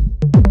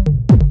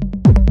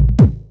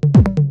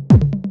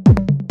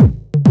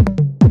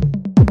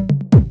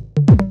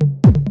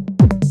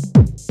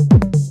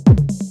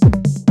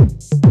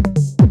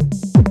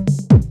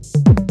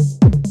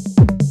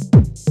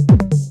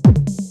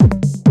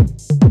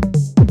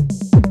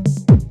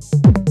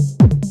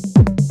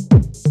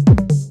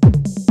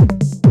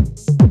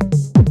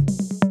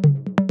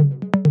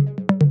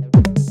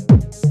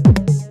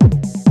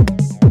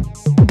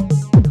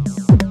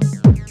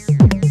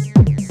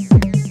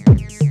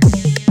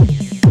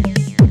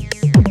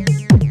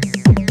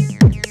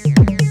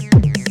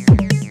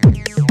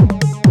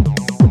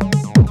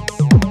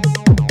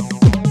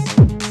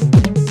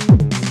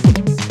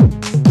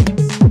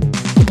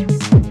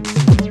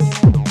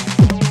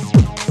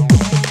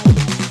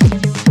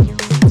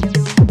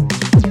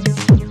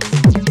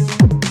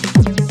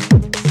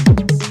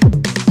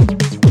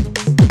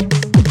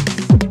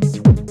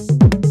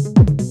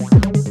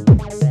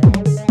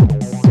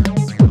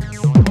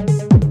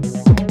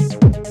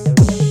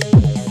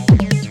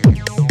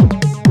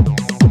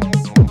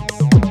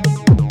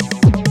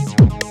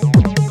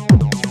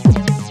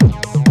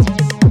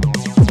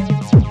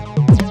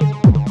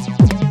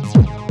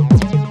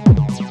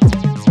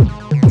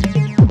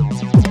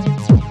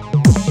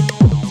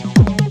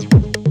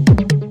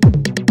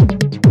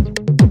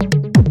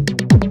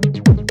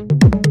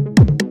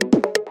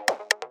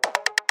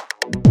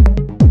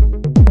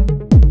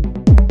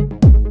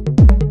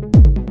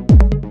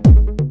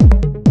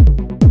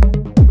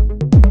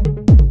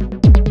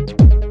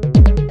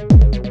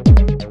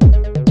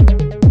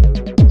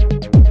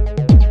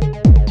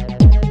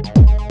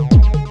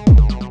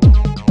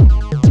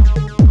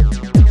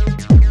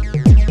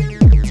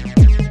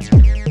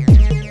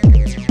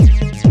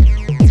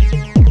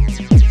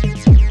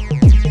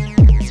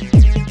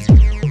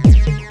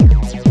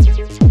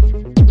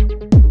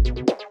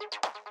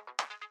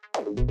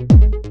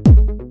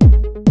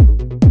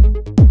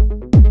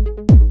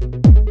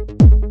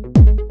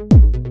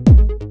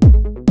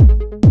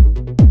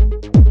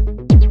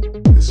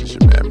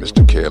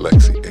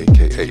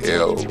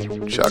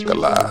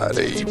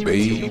 Chocolate,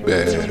 baby,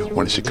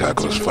 one of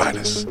Chicago's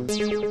finest. I'd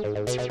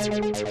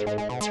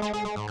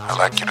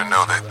like you to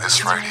know that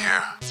this right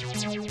here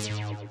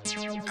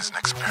is an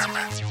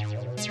experiment.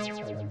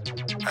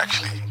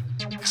 Actually,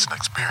 it's an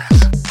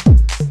experience.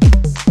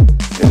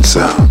 In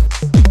sound,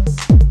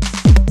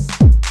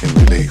 in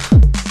relief,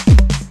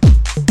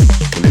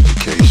 in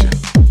education.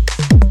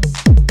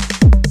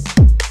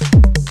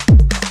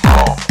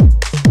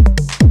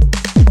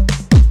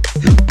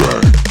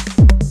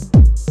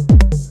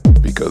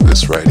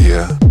 This right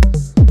here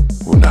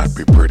will not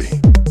be pretty.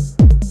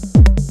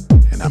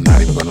 And I'm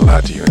not even gonna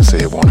lie to you and say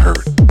it won't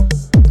hurt.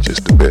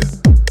 Just a bit.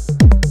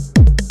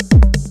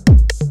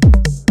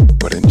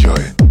 But enjoy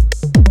it.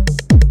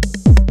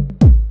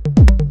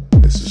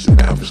 This is your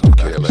Mr.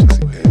 K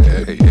Alexi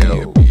Shelby.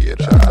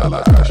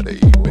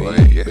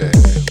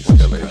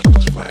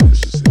 Chicago's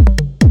finest.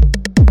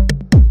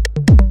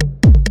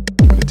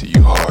 Giving it to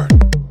you hard.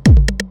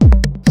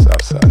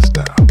 Southside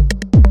style.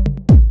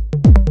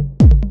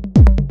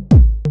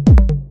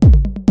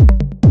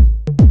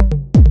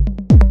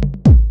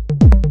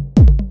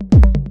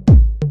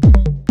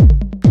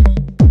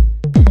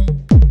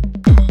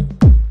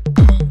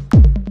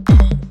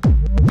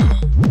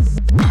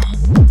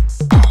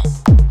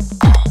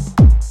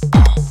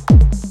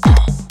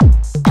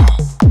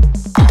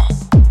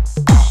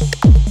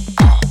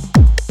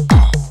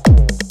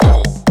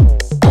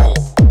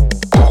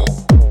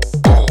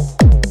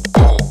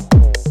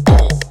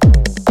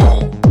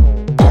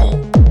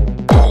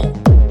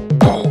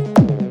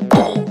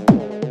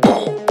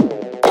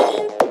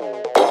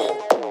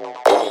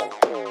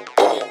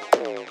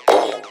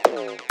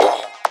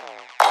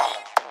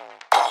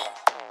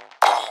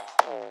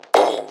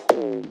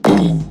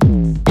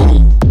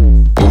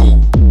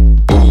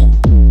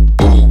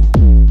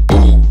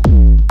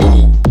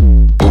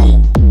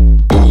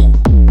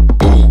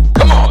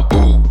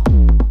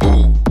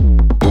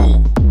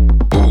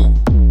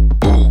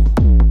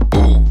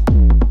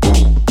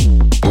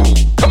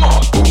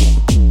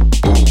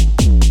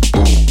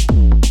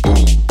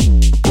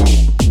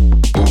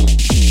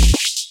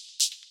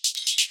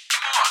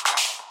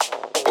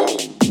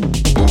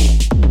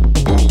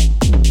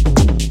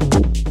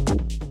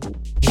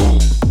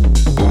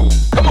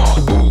 Come on.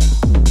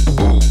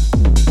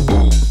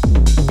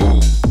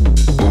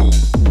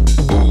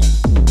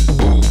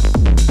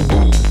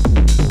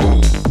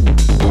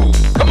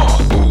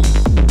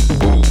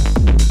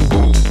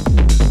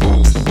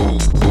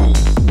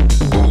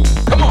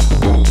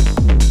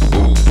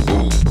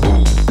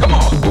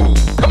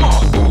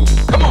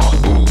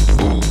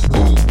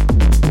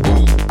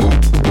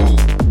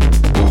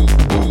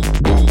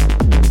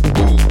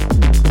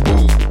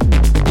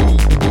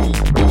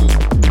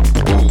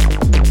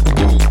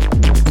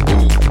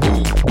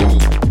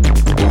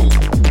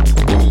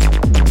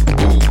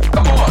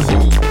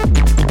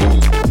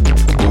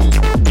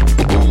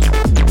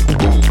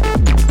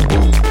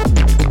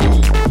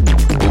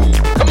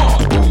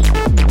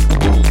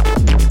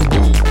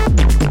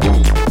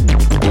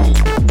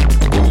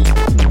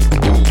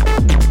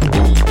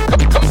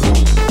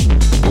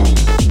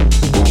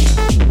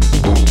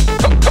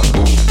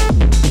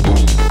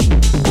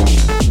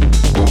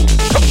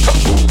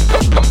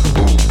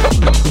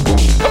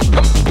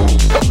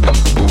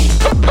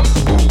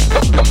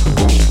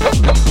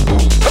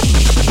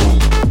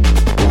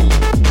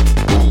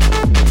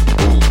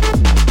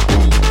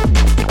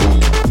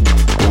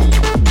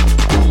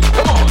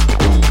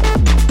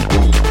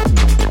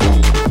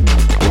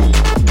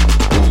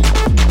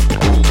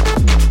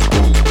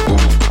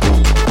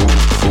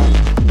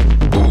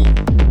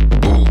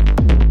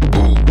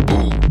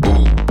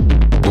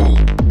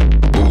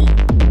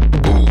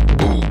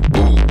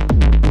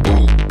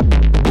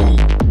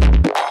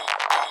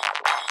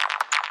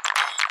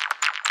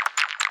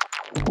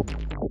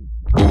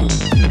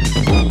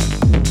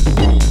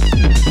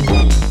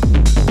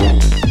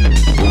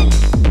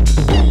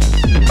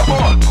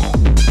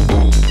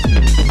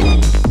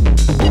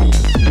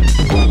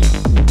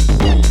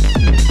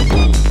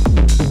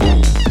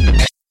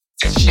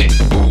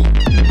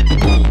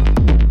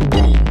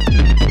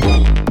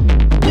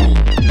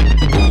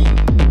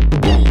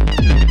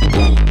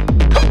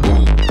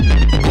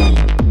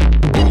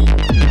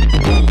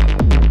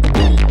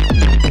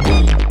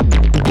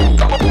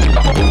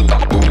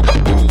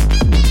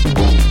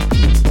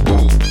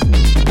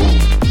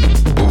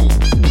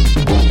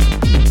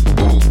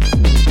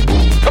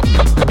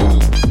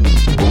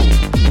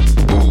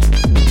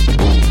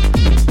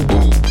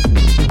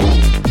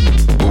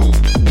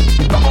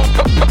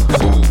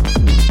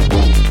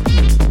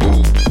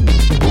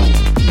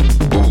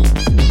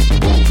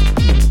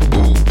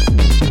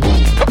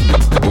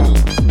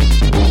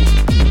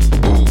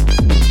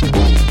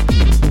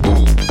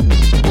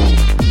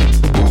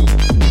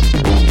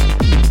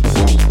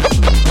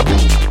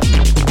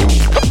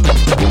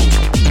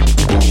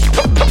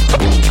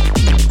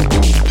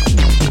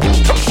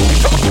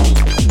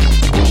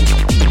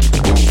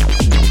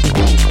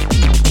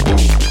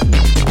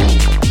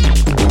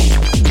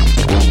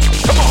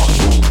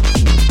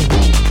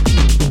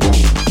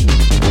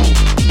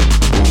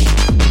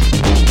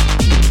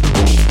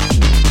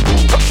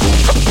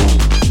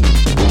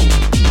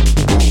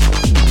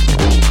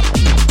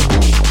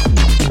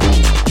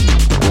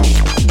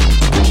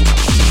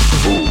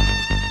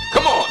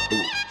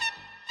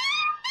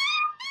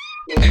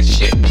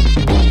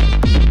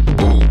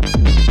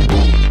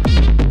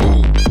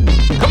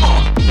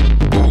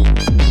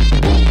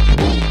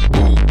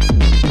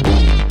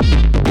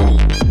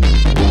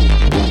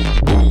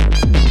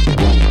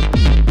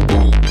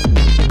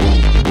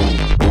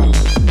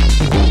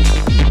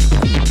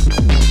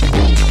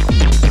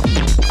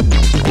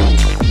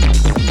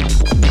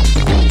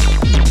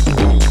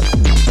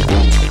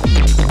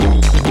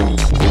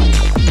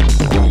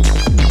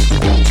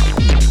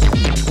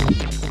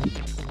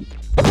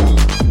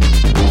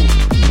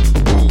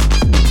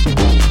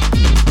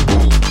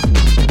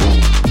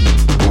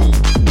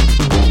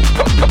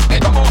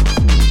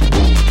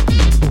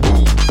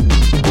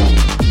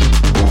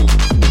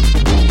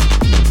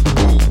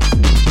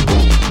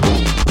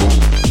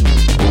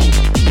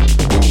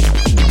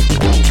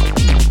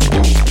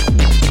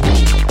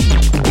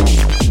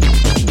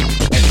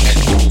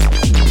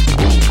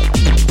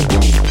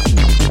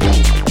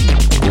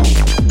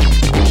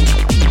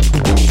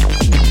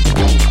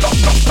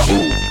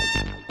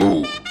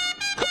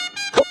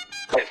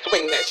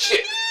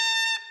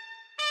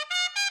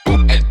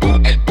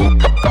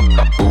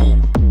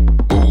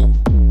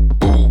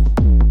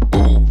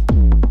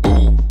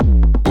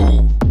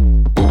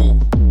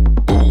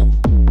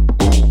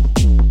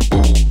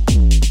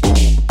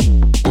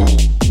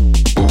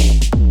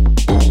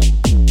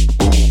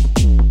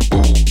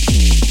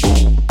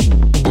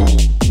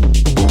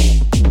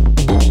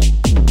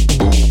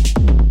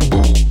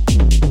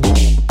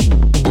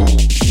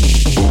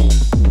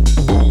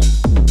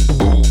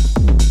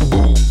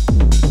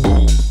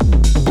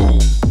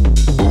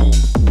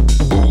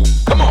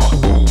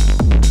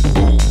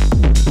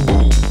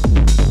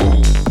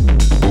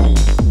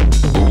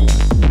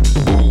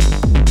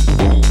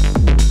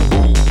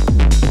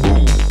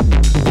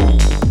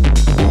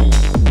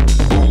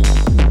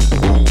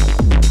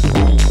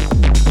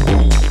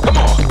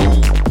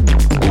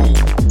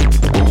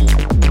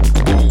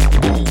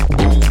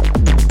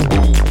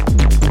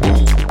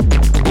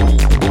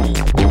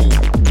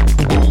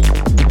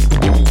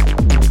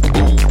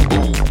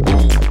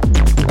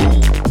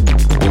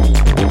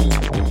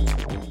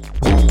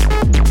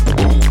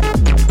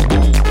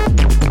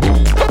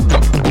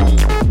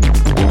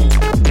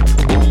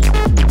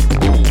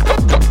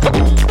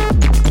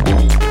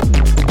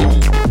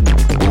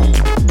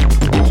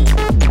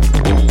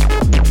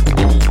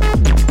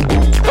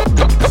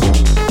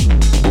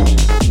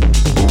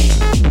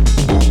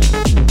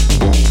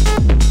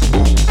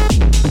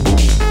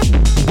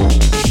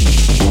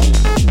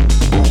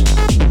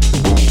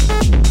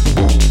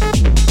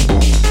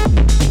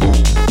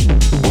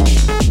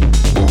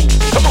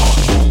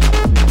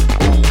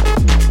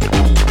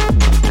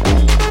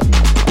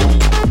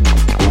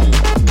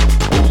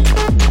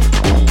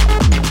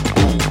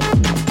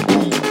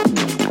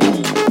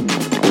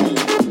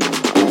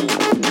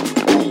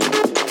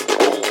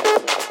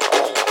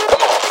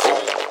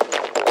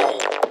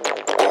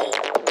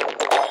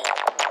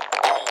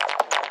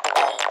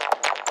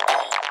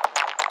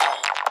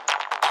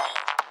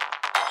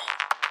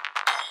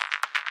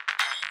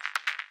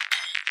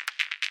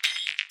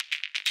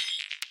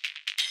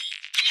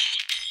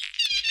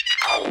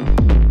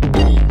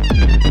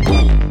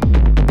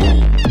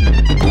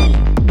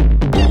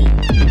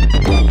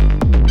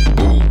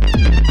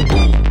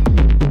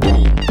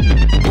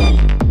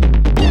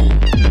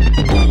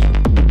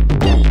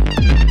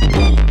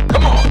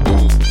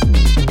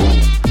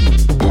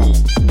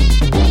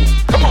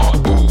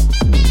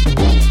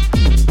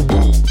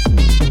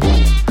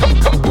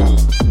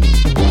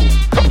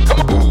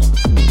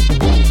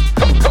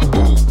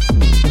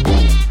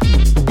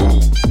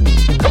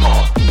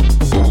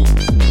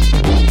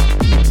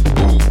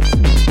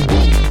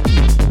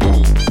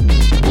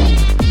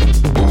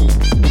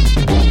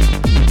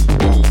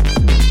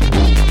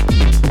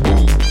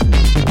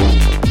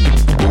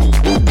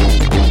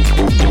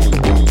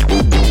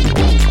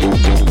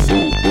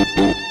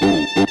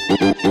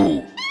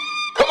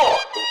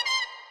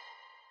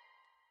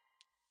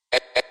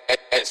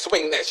 and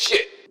swing that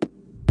shit.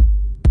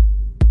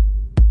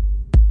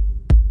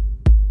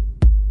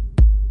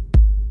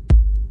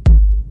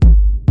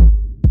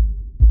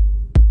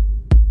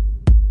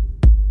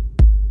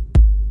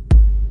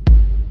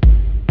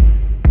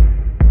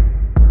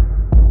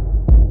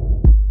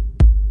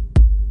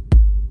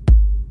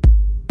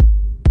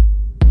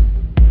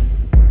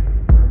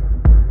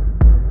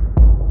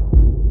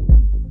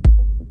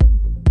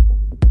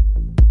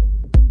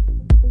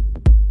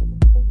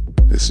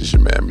 This is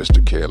your man,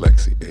 Mr. K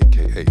Alexi,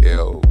 aka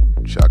L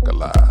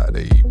Chocolate,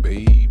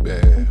 baby,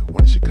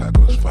 one of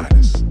Chicago's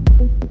finest.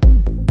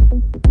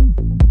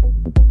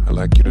 I'd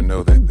like you to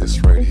know that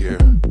this right here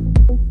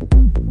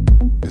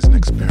is an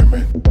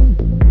experiment.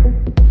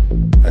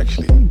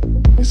 Actually,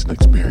 it's an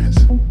experience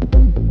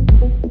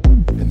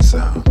in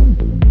sound,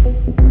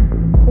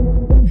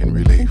 in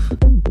relief,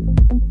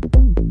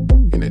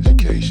 in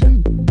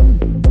education.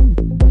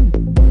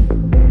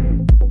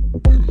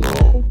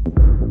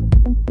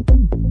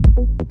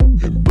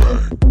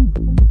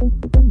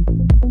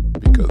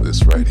 Because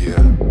this right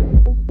here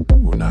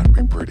will not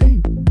be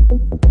pretty.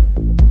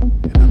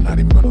 And I'm not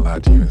even gonna lie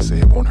to you and say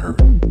it won't hurt.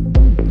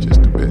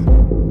 Just a bit.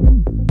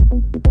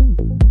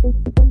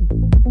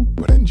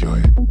 But enjoy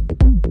it.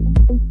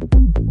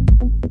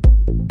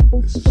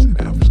 This is an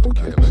episode of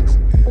Felix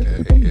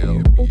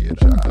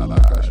Da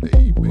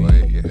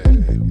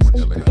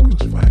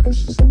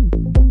finest.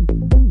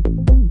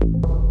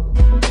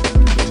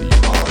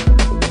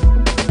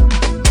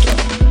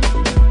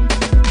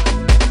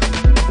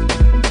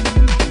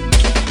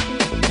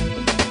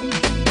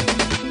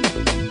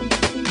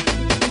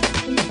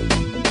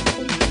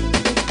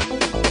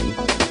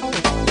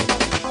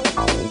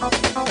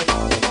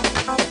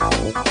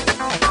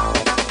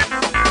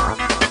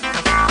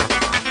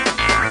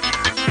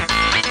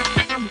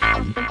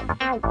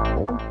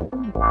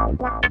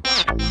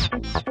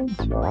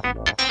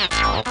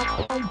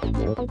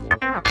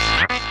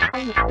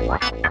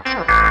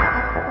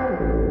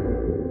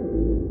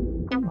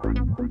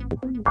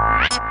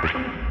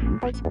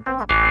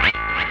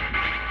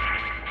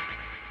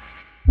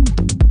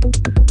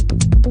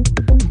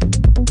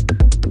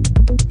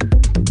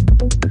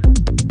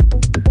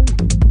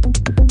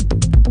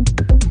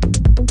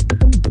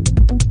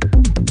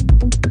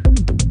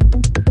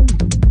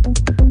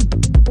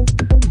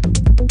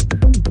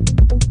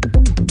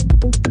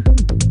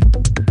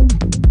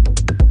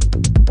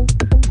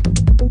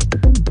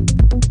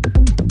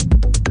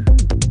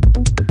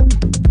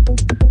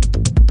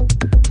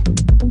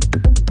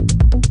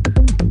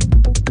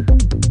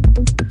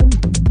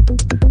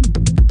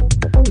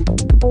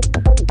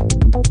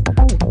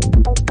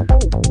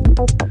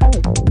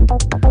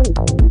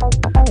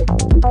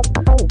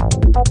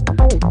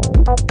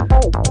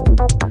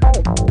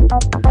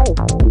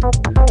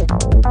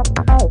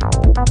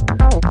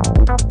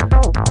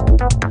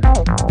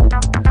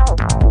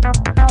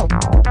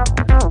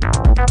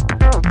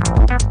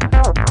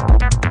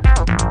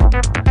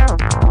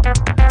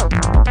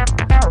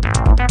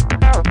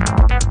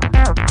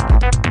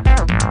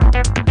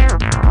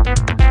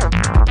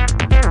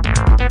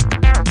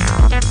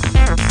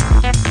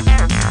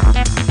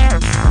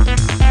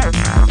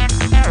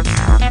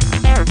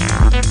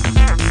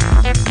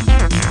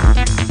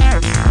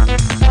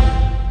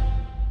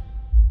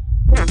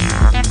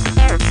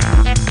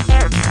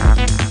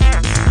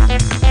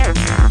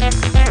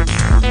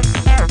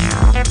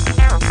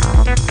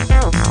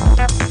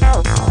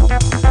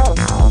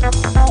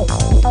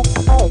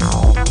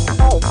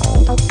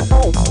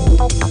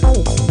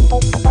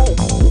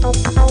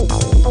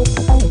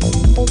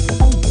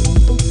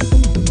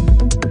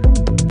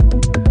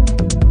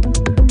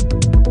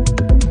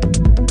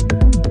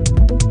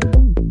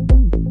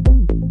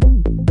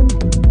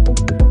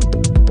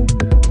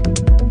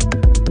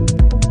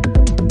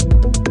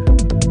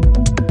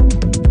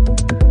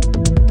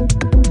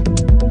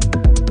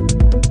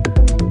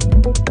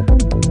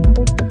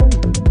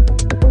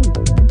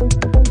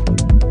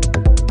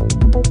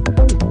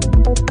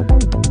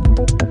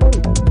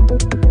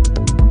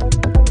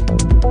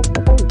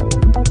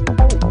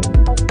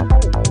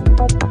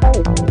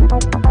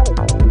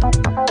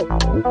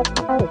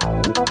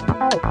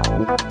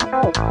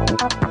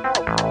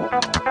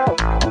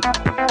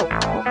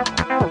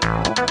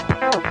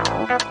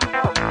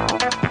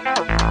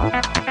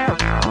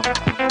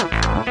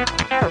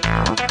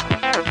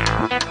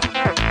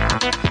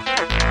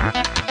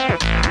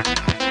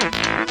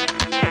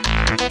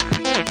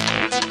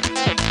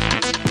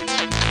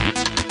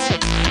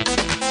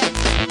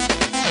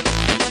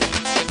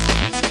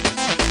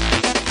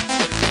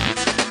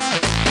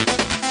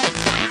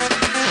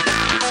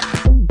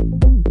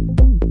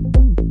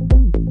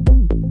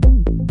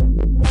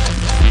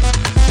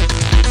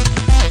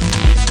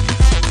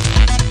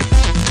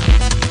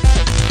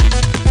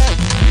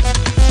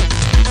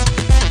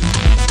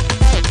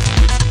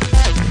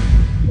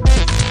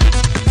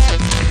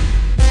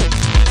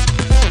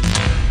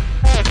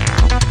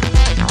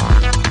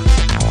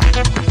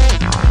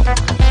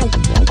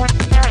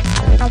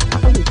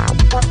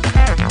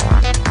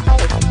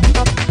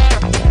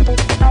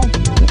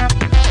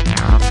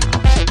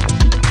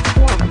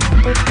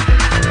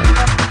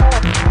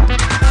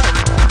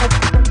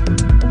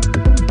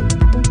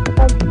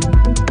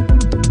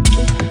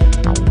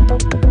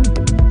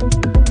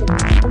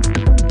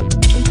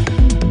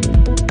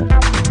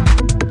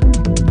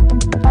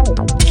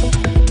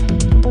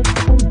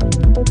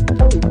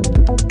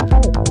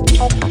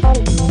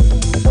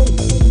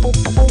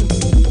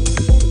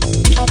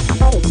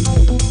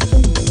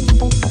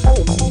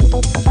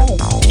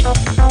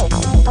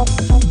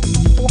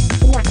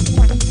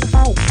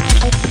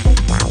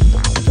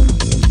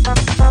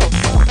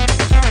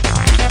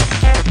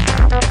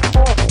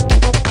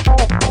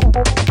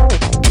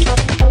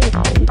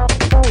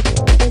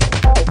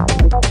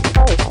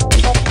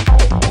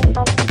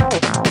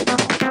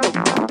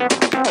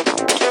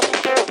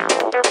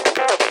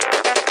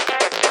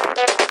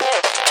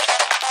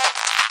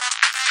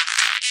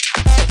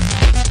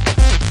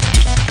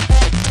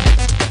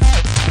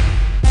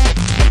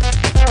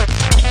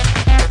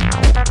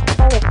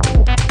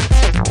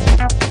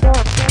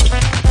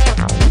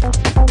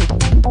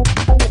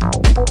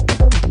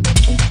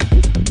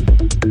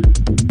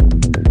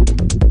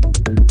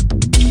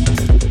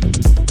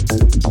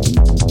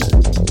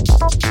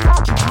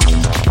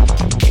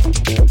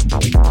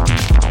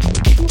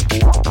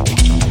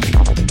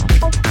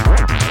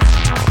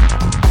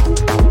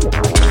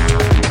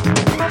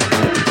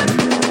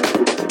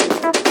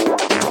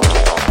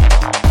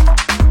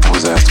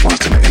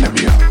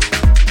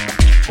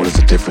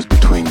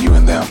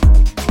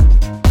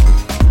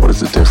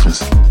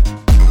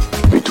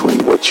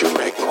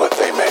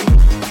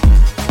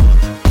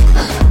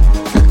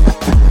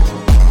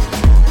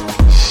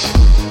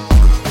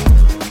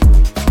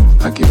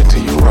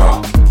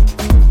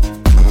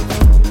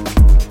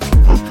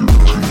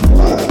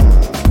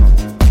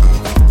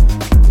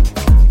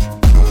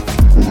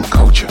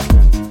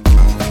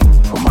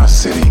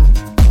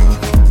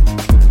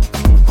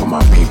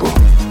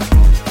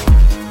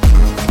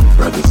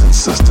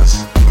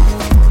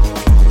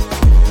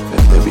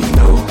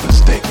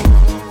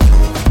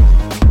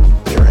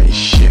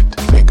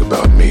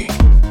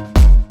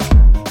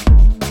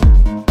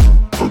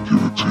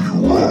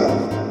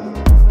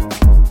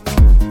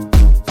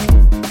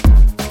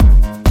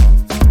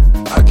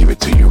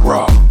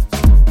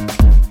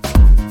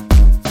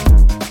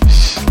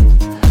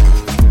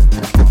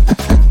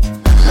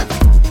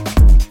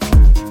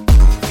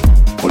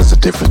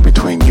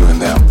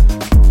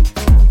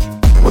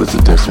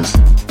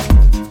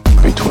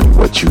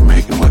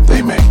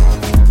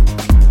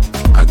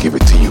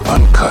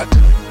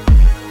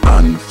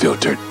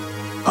 unfiltered,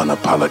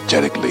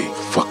 unapologetically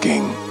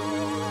fucking.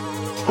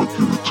 I'll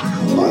give it to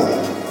you raw.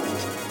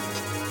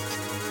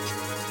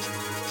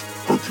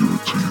 I'll give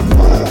it to you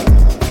raw.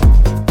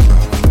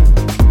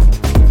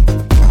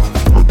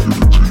 I'll give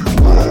it to you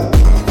raw.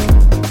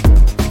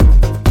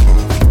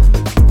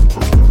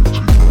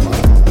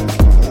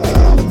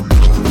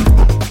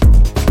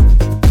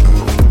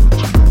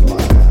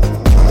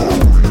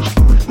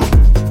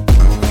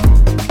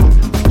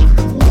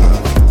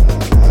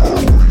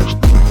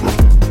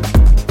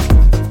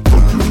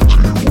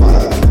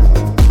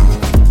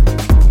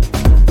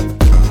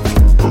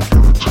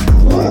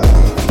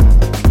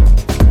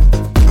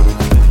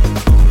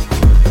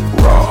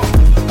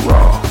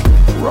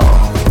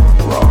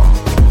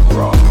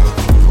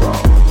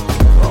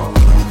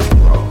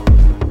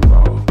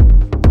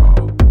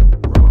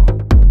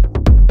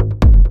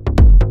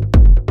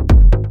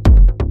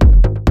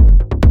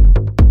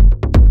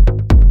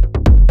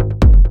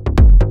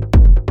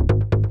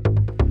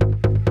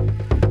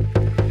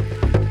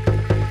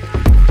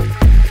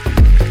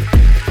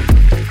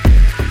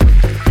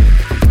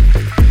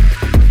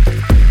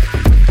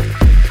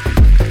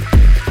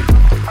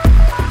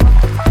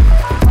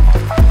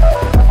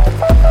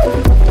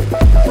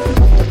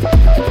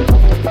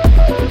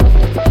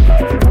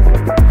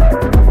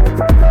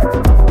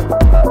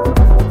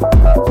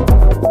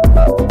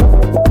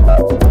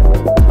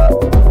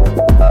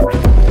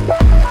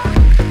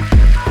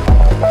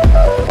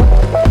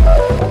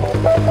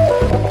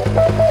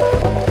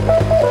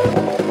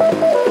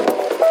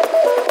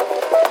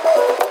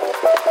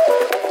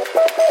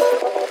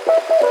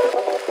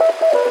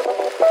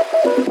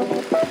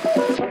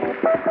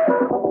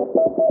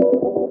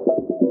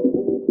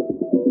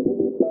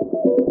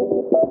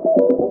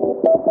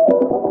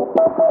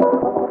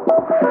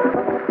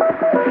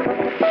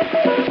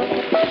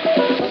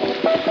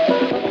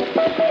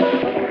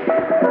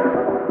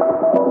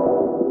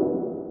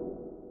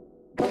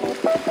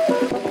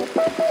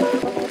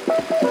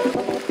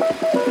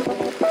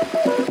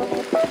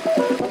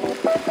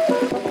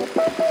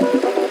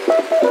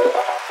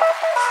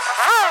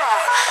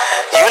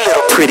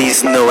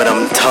 Pretties know what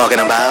I'm talking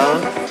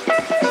about.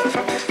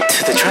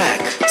 To the track,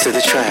 to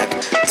the track,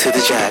 to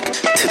the jack,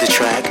 to the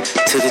track,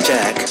 to the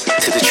jack,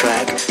 to the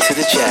track, to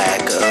the jack.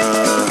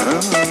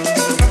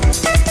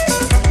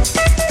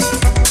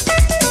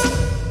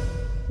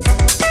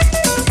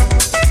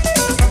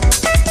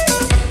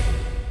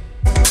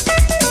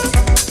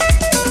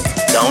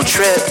 Don't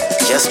trip,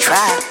 just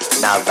try,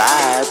 now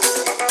vibe.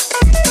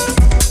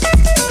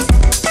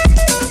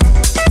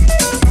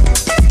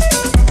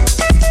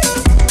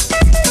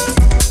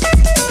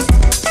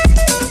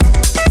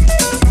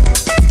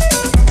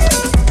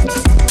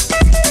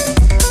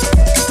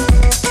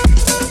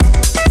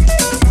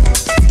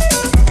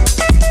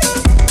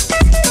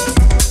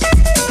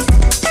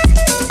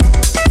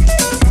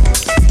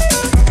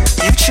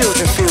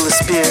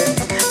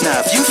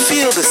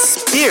 The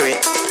spirit,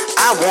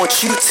 I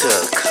want you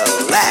to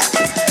clap,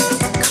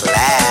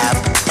 clap.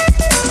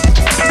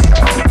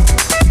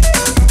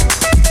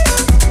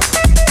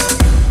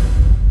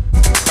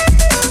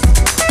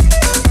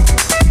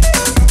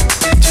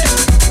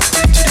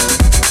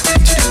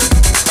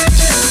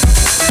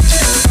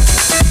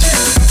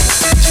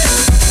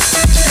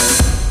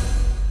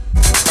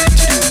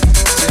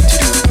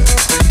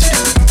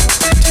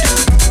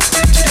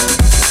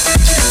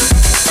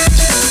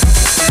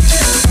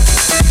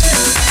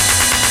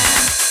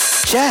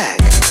 Jack.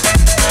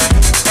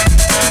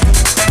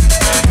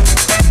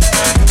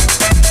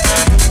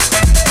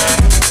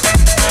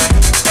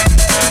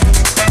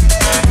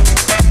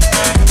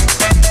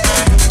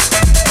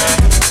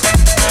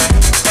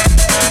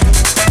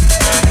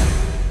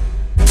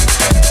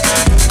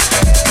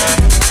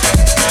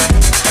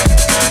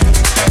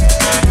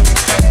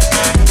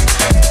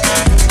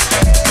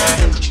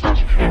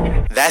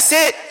 That's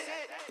it.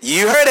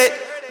 You heard it.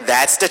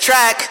 That's the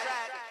track.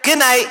 Good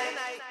night.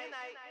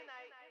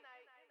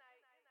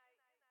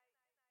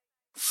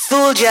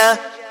 Fooled ya.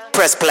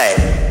 Press play.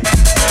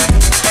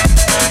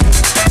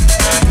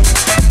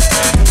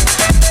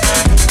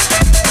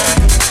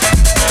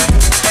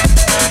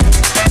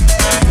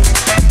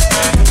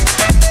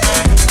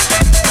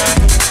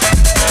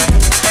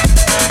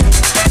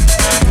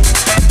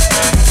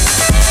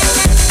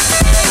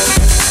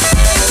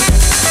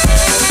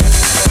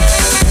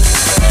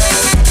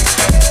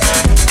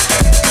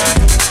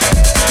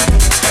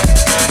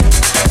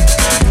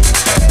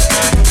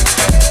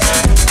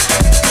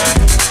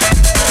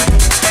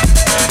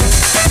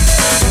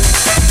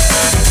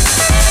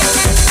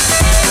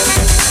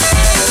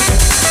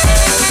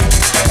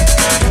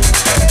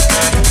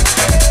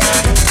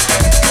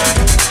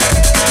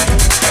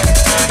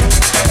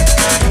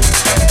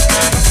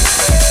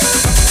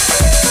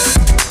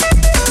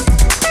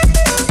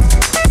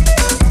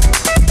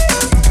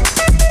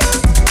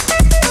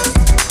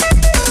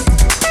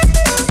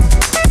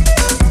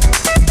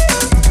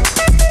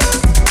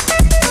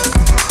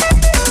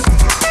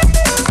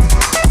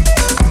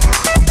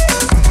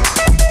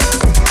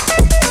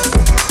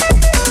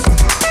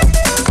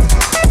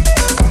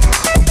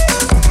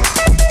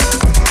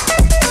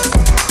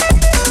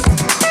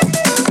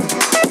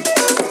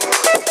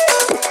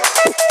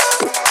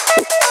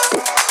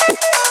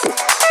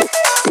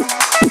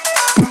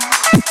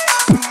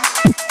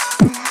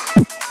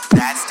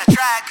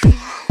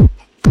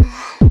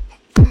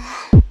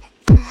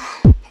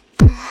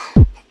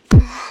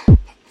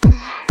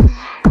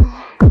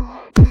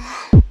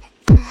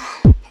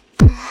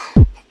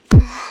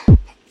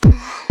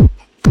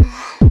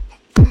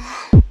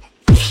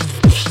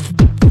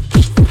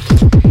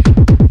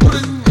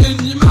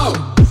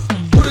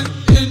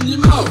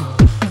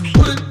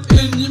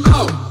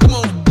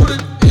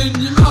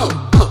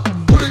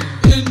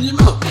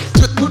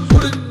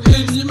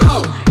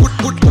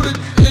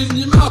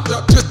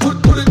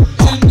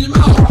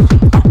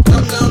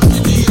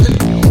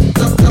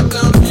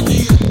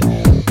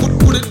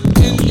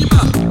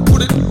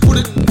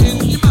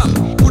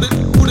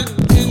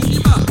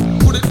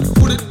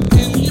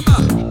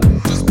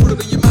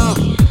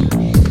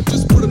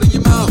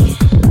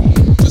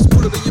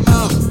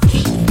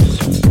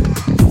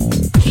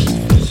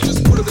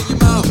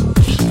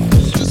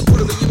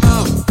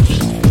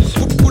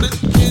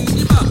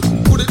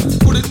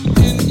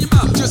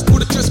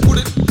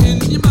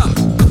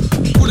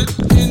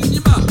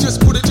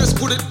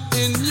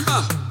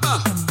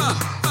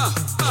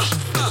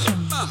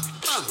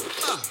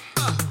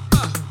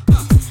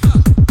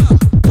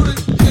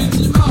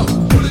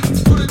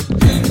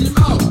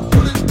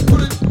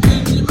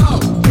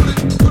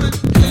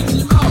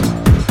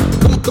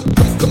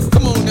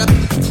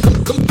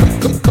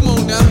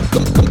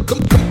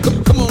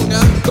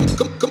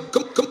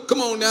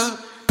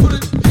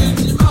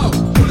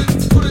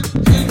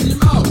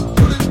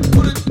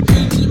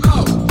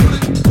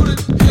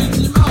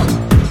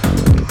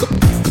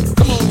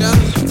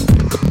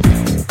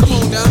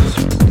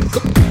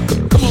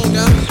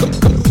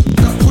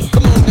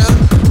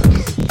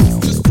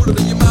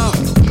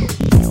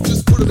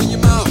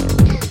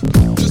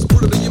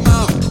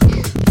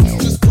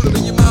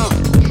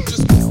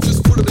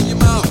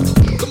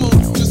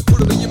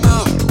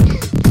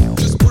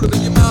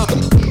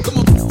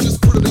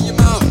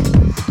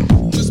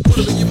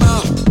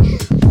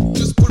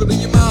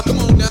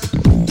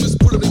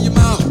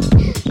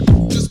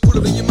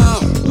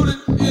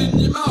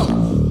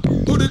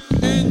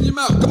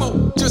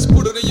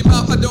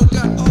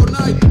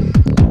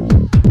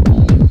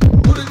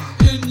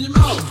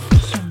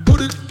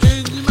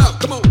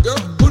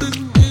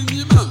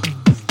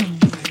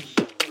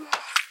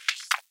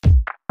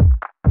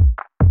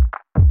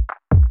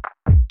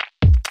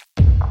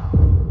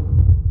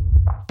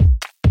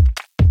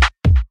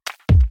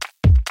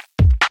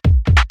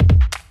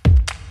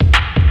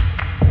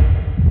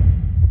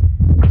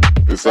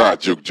 It's our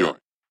juke joint,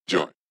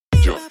 joint,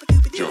 joint,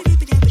 joint,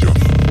 joint, joint,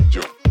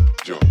 joint,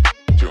 joint,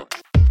 joint,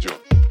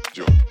 joint,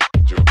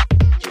 joint,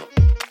 joint,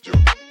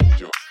 joint,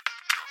 joint.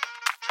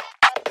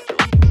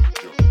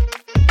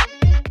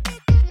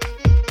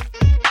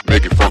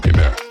 Make it funky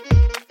now.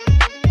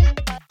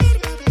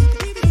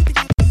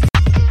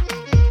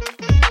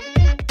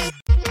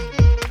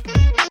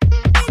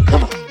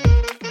 Come on.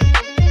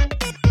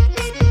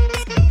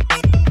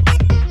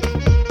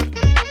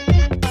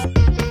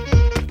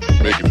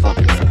 Make it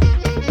funky now.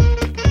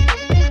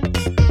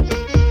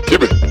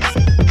 Keep it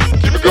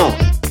going.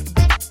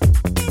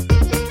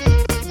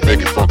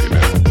 Make it funky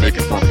now. Make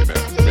it funky now.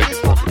 Make it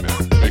funky now.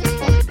 Make it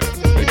funky now.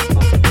 Make it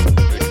funky now.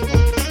 Make it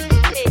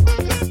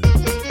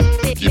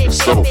funky. Keep it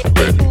soulful,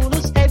 baby.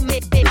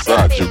 It's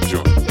our juke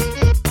joint.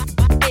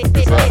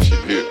 It's our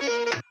shit here.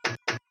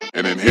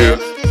 And in here.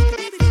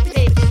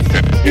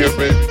 And in here,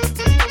 baby.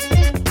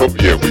 Oh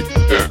yeah, we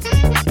get down.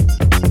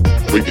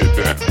 We get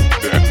down,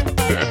 down,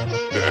 down,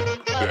 down,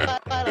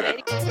 down,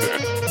 down,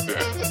 down,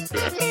 down,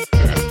 down, down.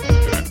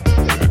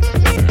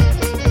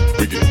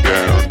 We get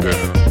down,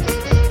 down.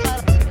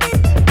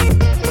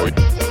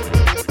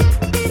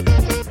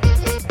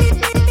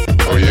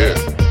 Oh yeah.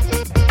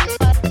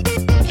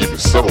 Keep it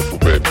soulful,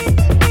 baby.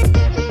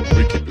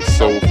 We keep it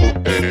soulful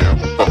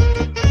and funky.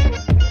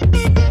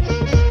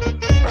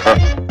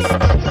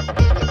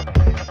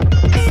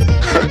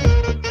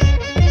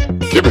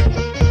 Keep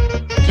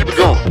it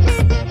going.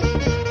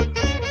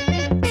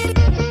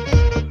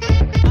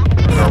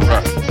 All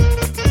right.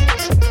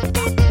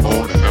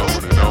 On and on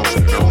and on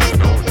and on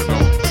and on and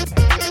on.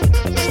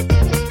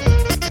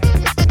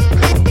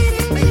 Come on.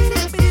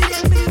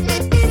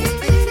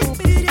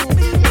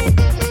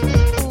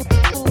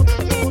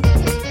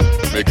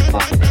 Make it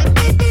funky now.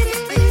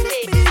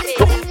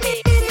 Come on. Come on.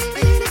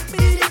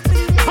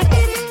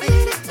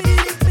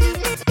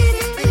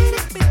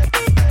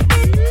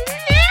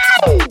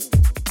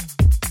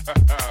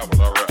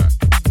 Well, all right.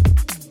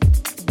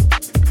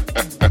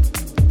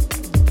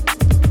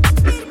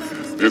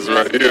 This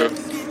right here,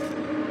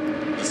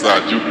 this our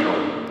juke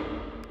joint.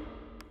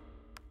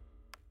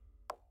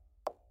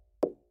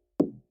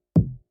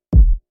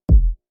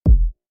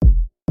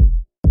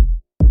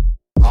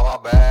 I'm a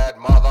bad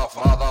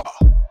motherfucker,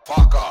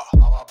 fucker,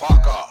 fucker,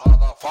 fucker,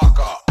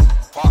 fucker,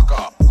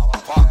 fucker,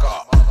 fucker, fucker,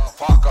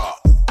 fucker,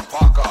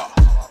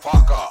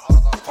 fucker,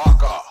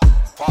 fucker,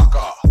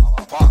 fucker,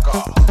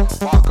 fucker,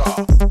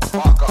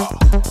 fucker,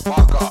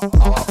 fucker,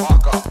 I'm a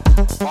fucker,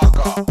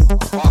 fucker,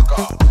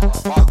 fucker,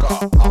 fucker,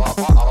 I'm a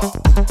fucker,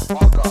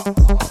 fucker,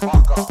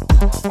 fucker,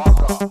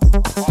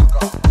 fucker,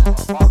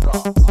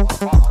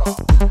 fucker,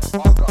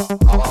 fucker,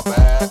 I'm a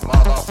bad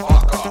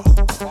motherfucker.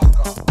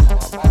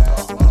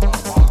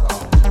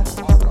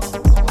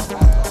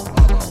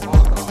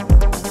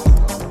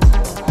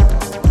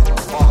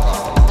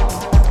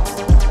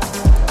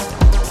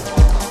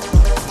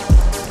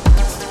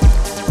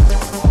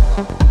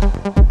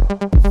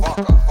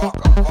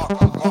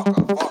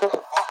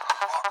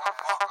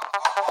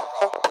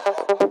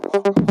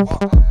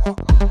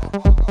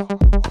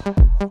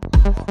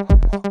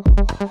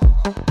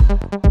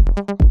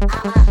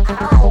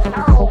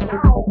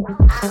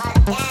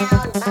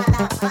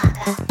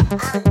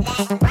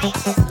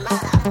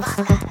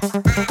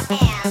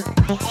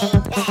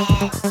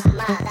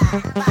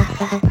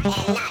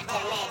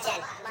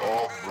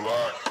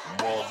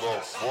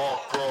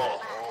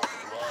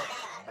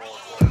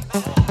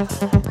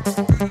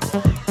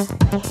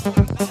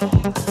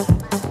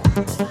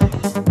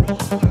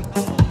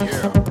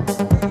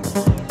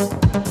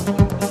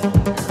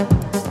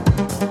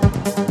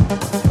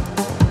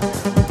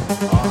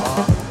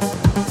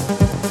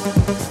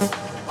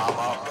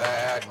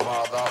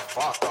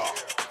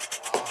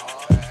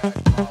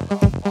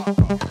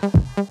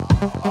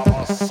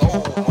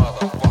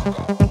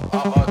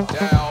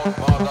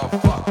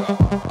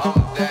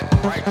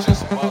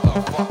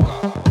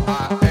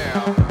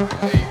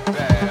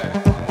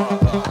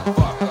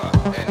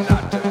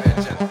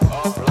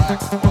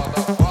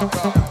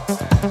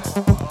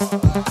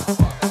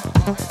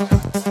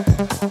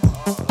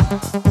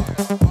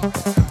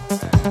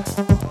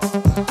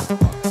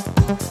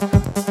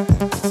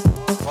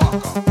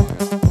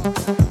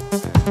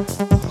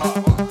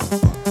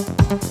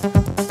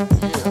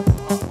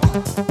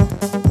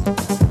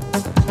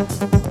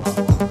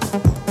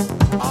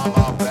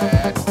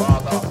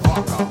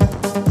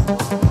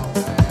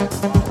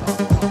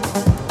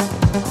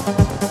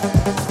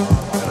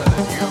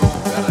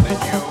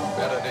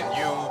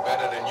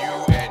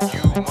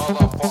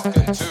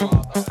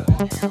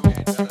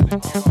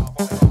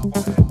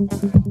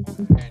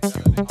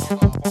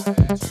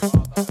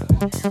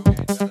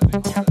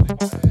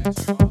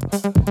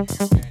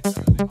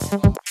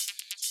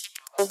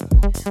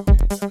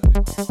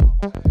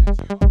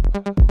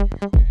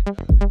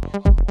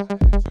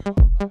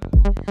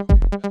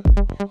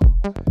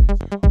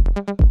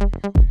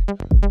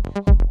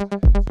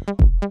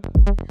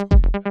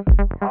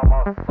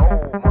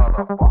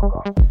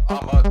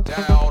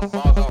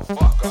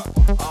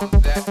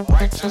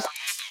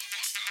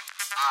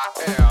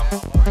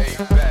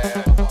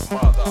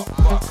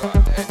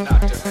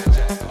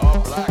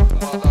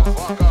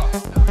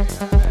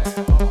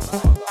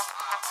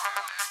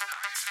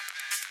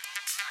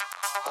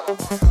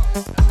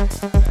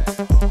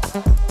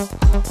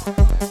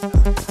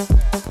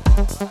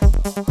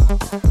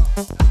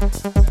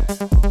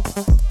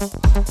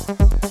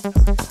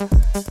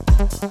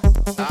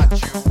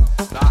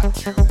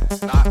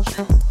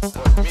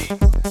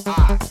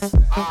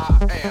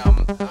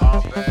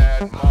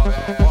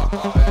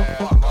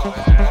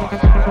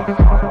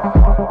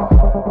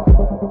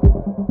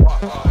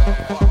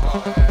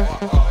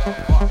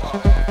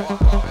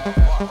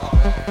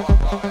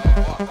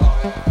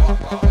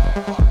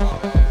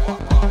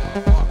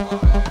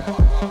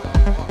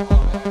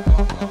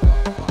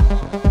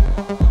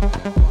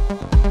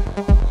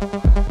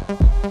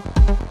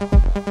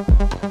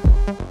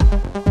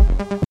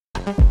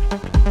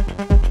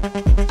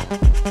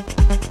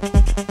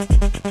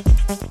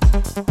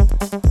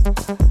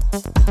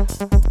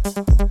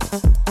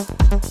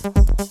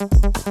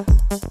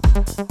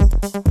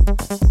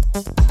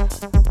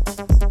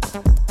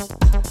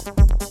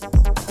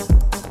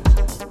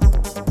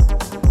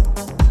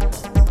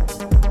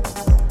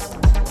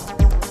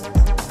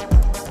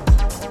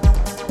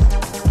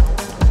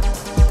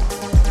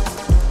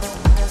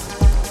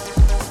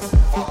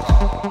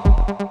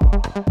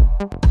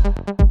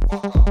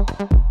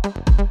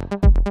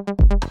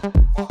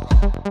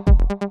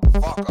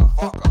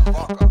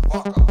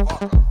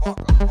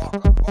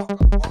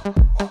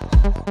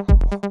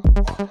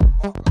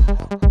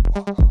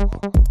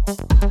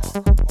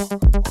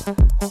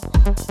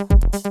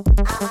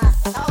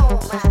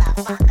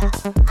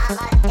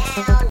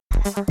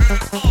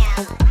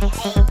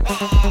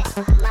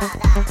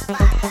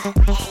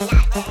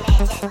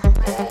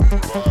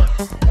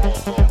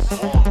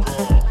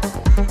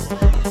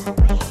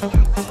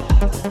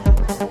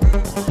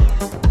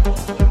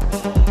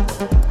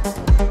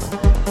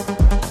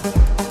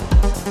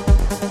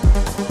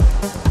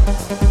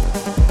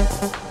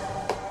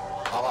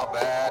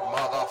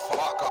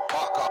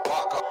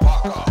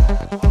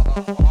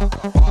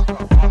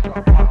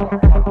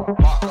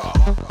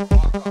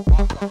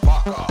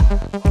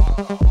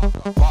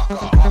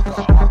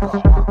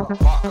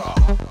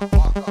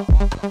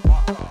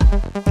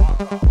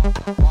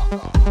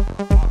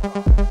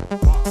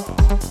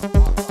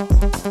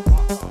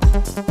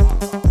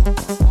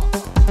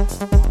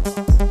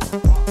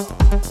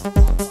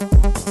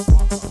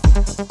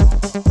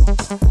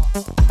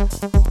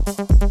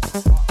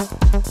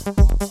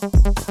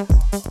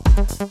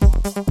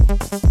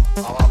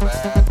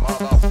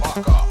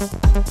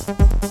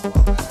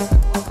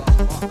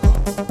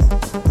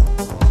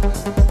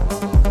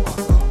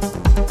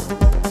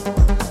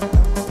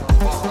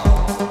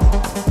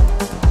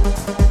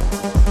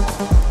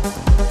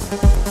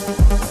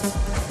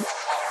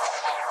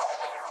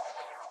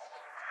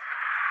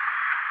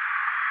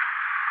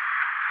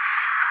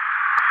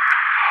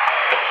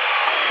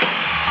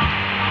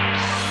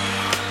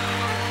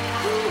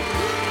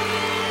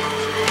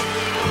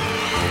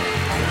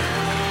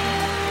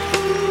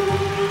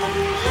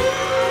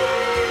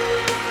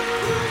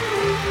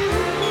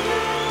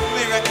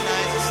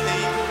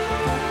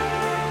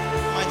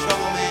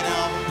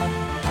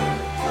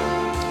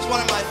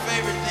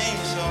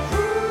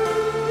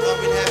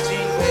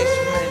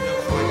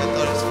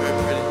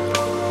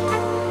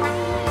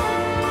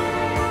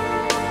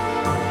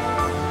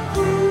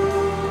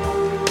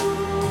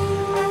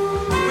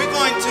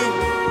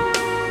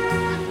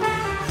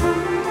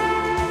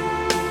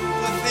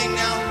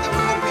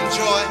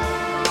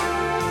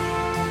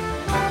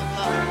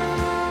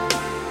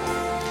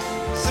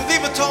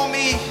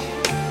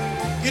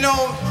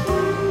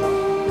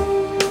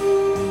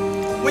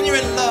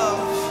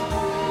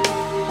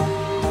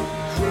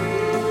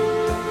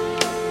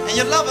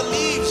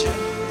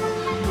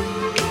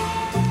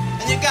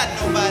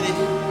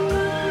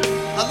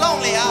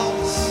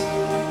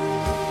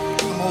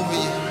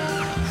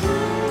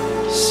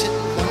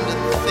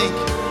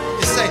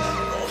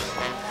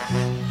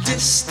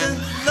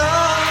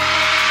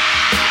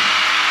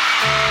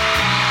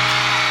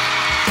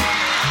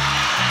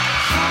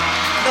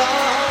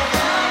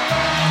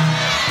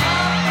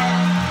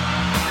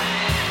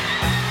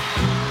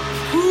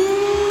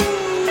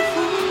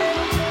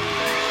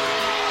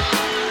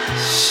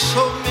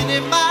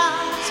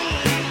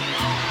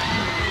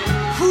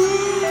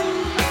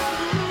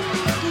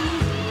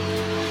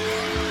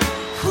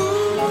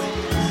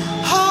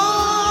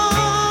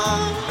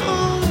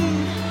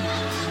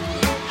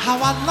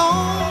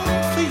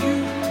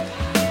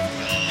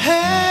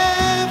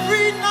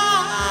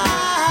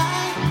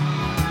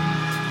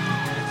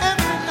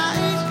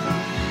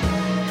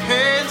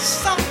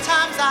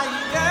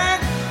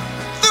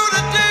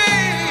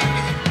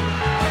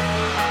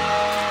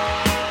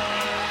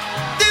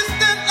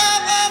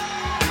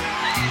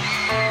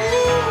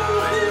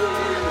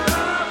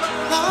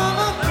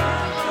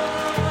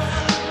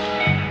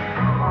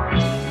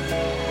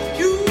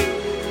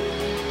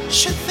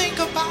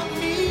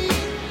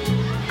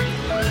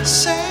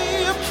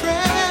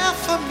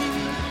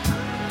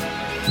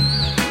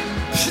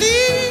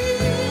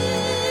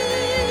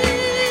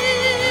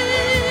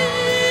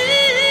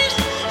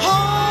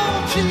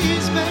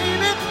 please,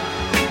 baby,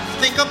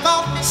 think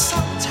about me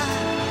sometime.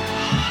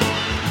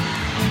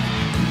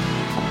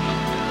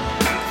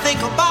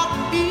 Think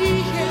about me,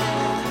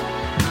 yeah.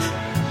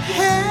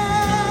 Hey,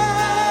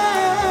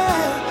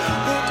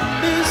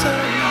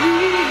 misery.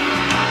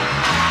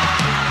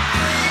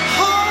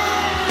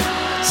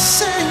 Oh,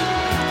 say,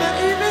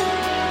 baby,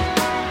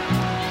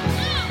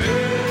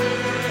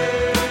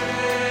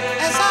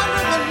 as I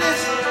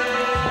reminisce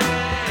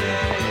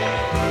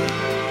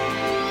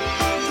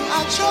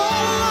our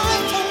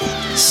joyful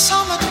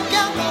summer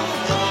together,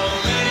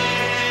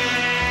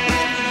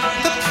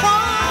 the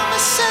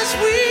promises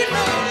we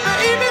made,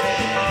 baby,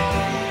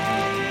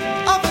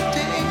 of a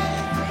daily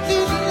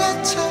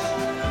letter.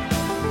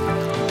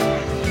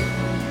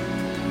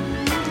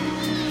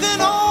 Then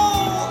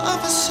all of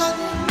a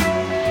sudden,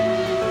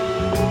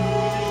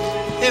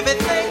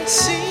 everything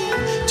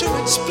seemed to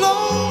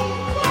explode.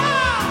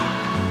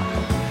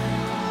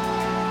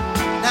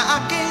 Now I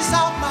gaze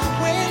out my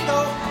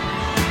window,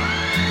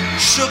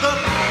 sugar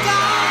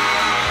down,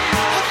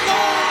 have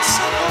known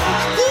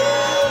someone,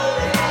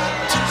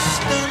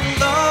 distant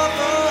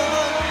lover.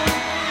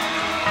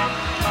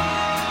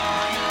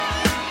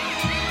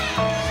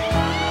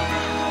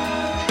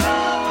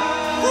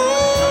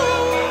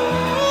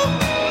 Ooh,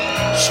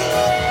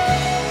 sugar,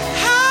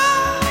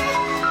 how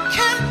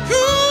can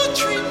you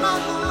treat my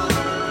heart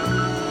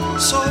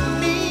so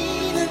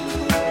mean and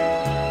cruel?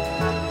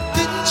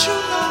 Didn't you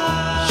know,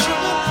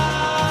 sugar,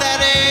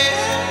 that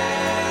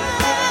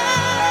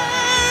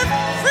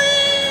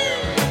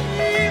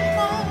every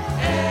moment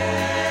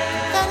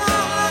that I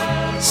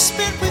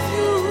spent with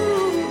you,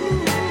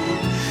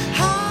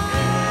 I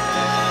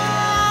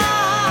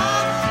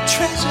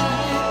treasured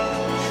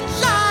it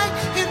like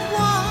it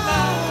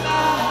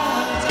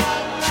was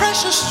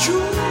precious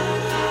jewel.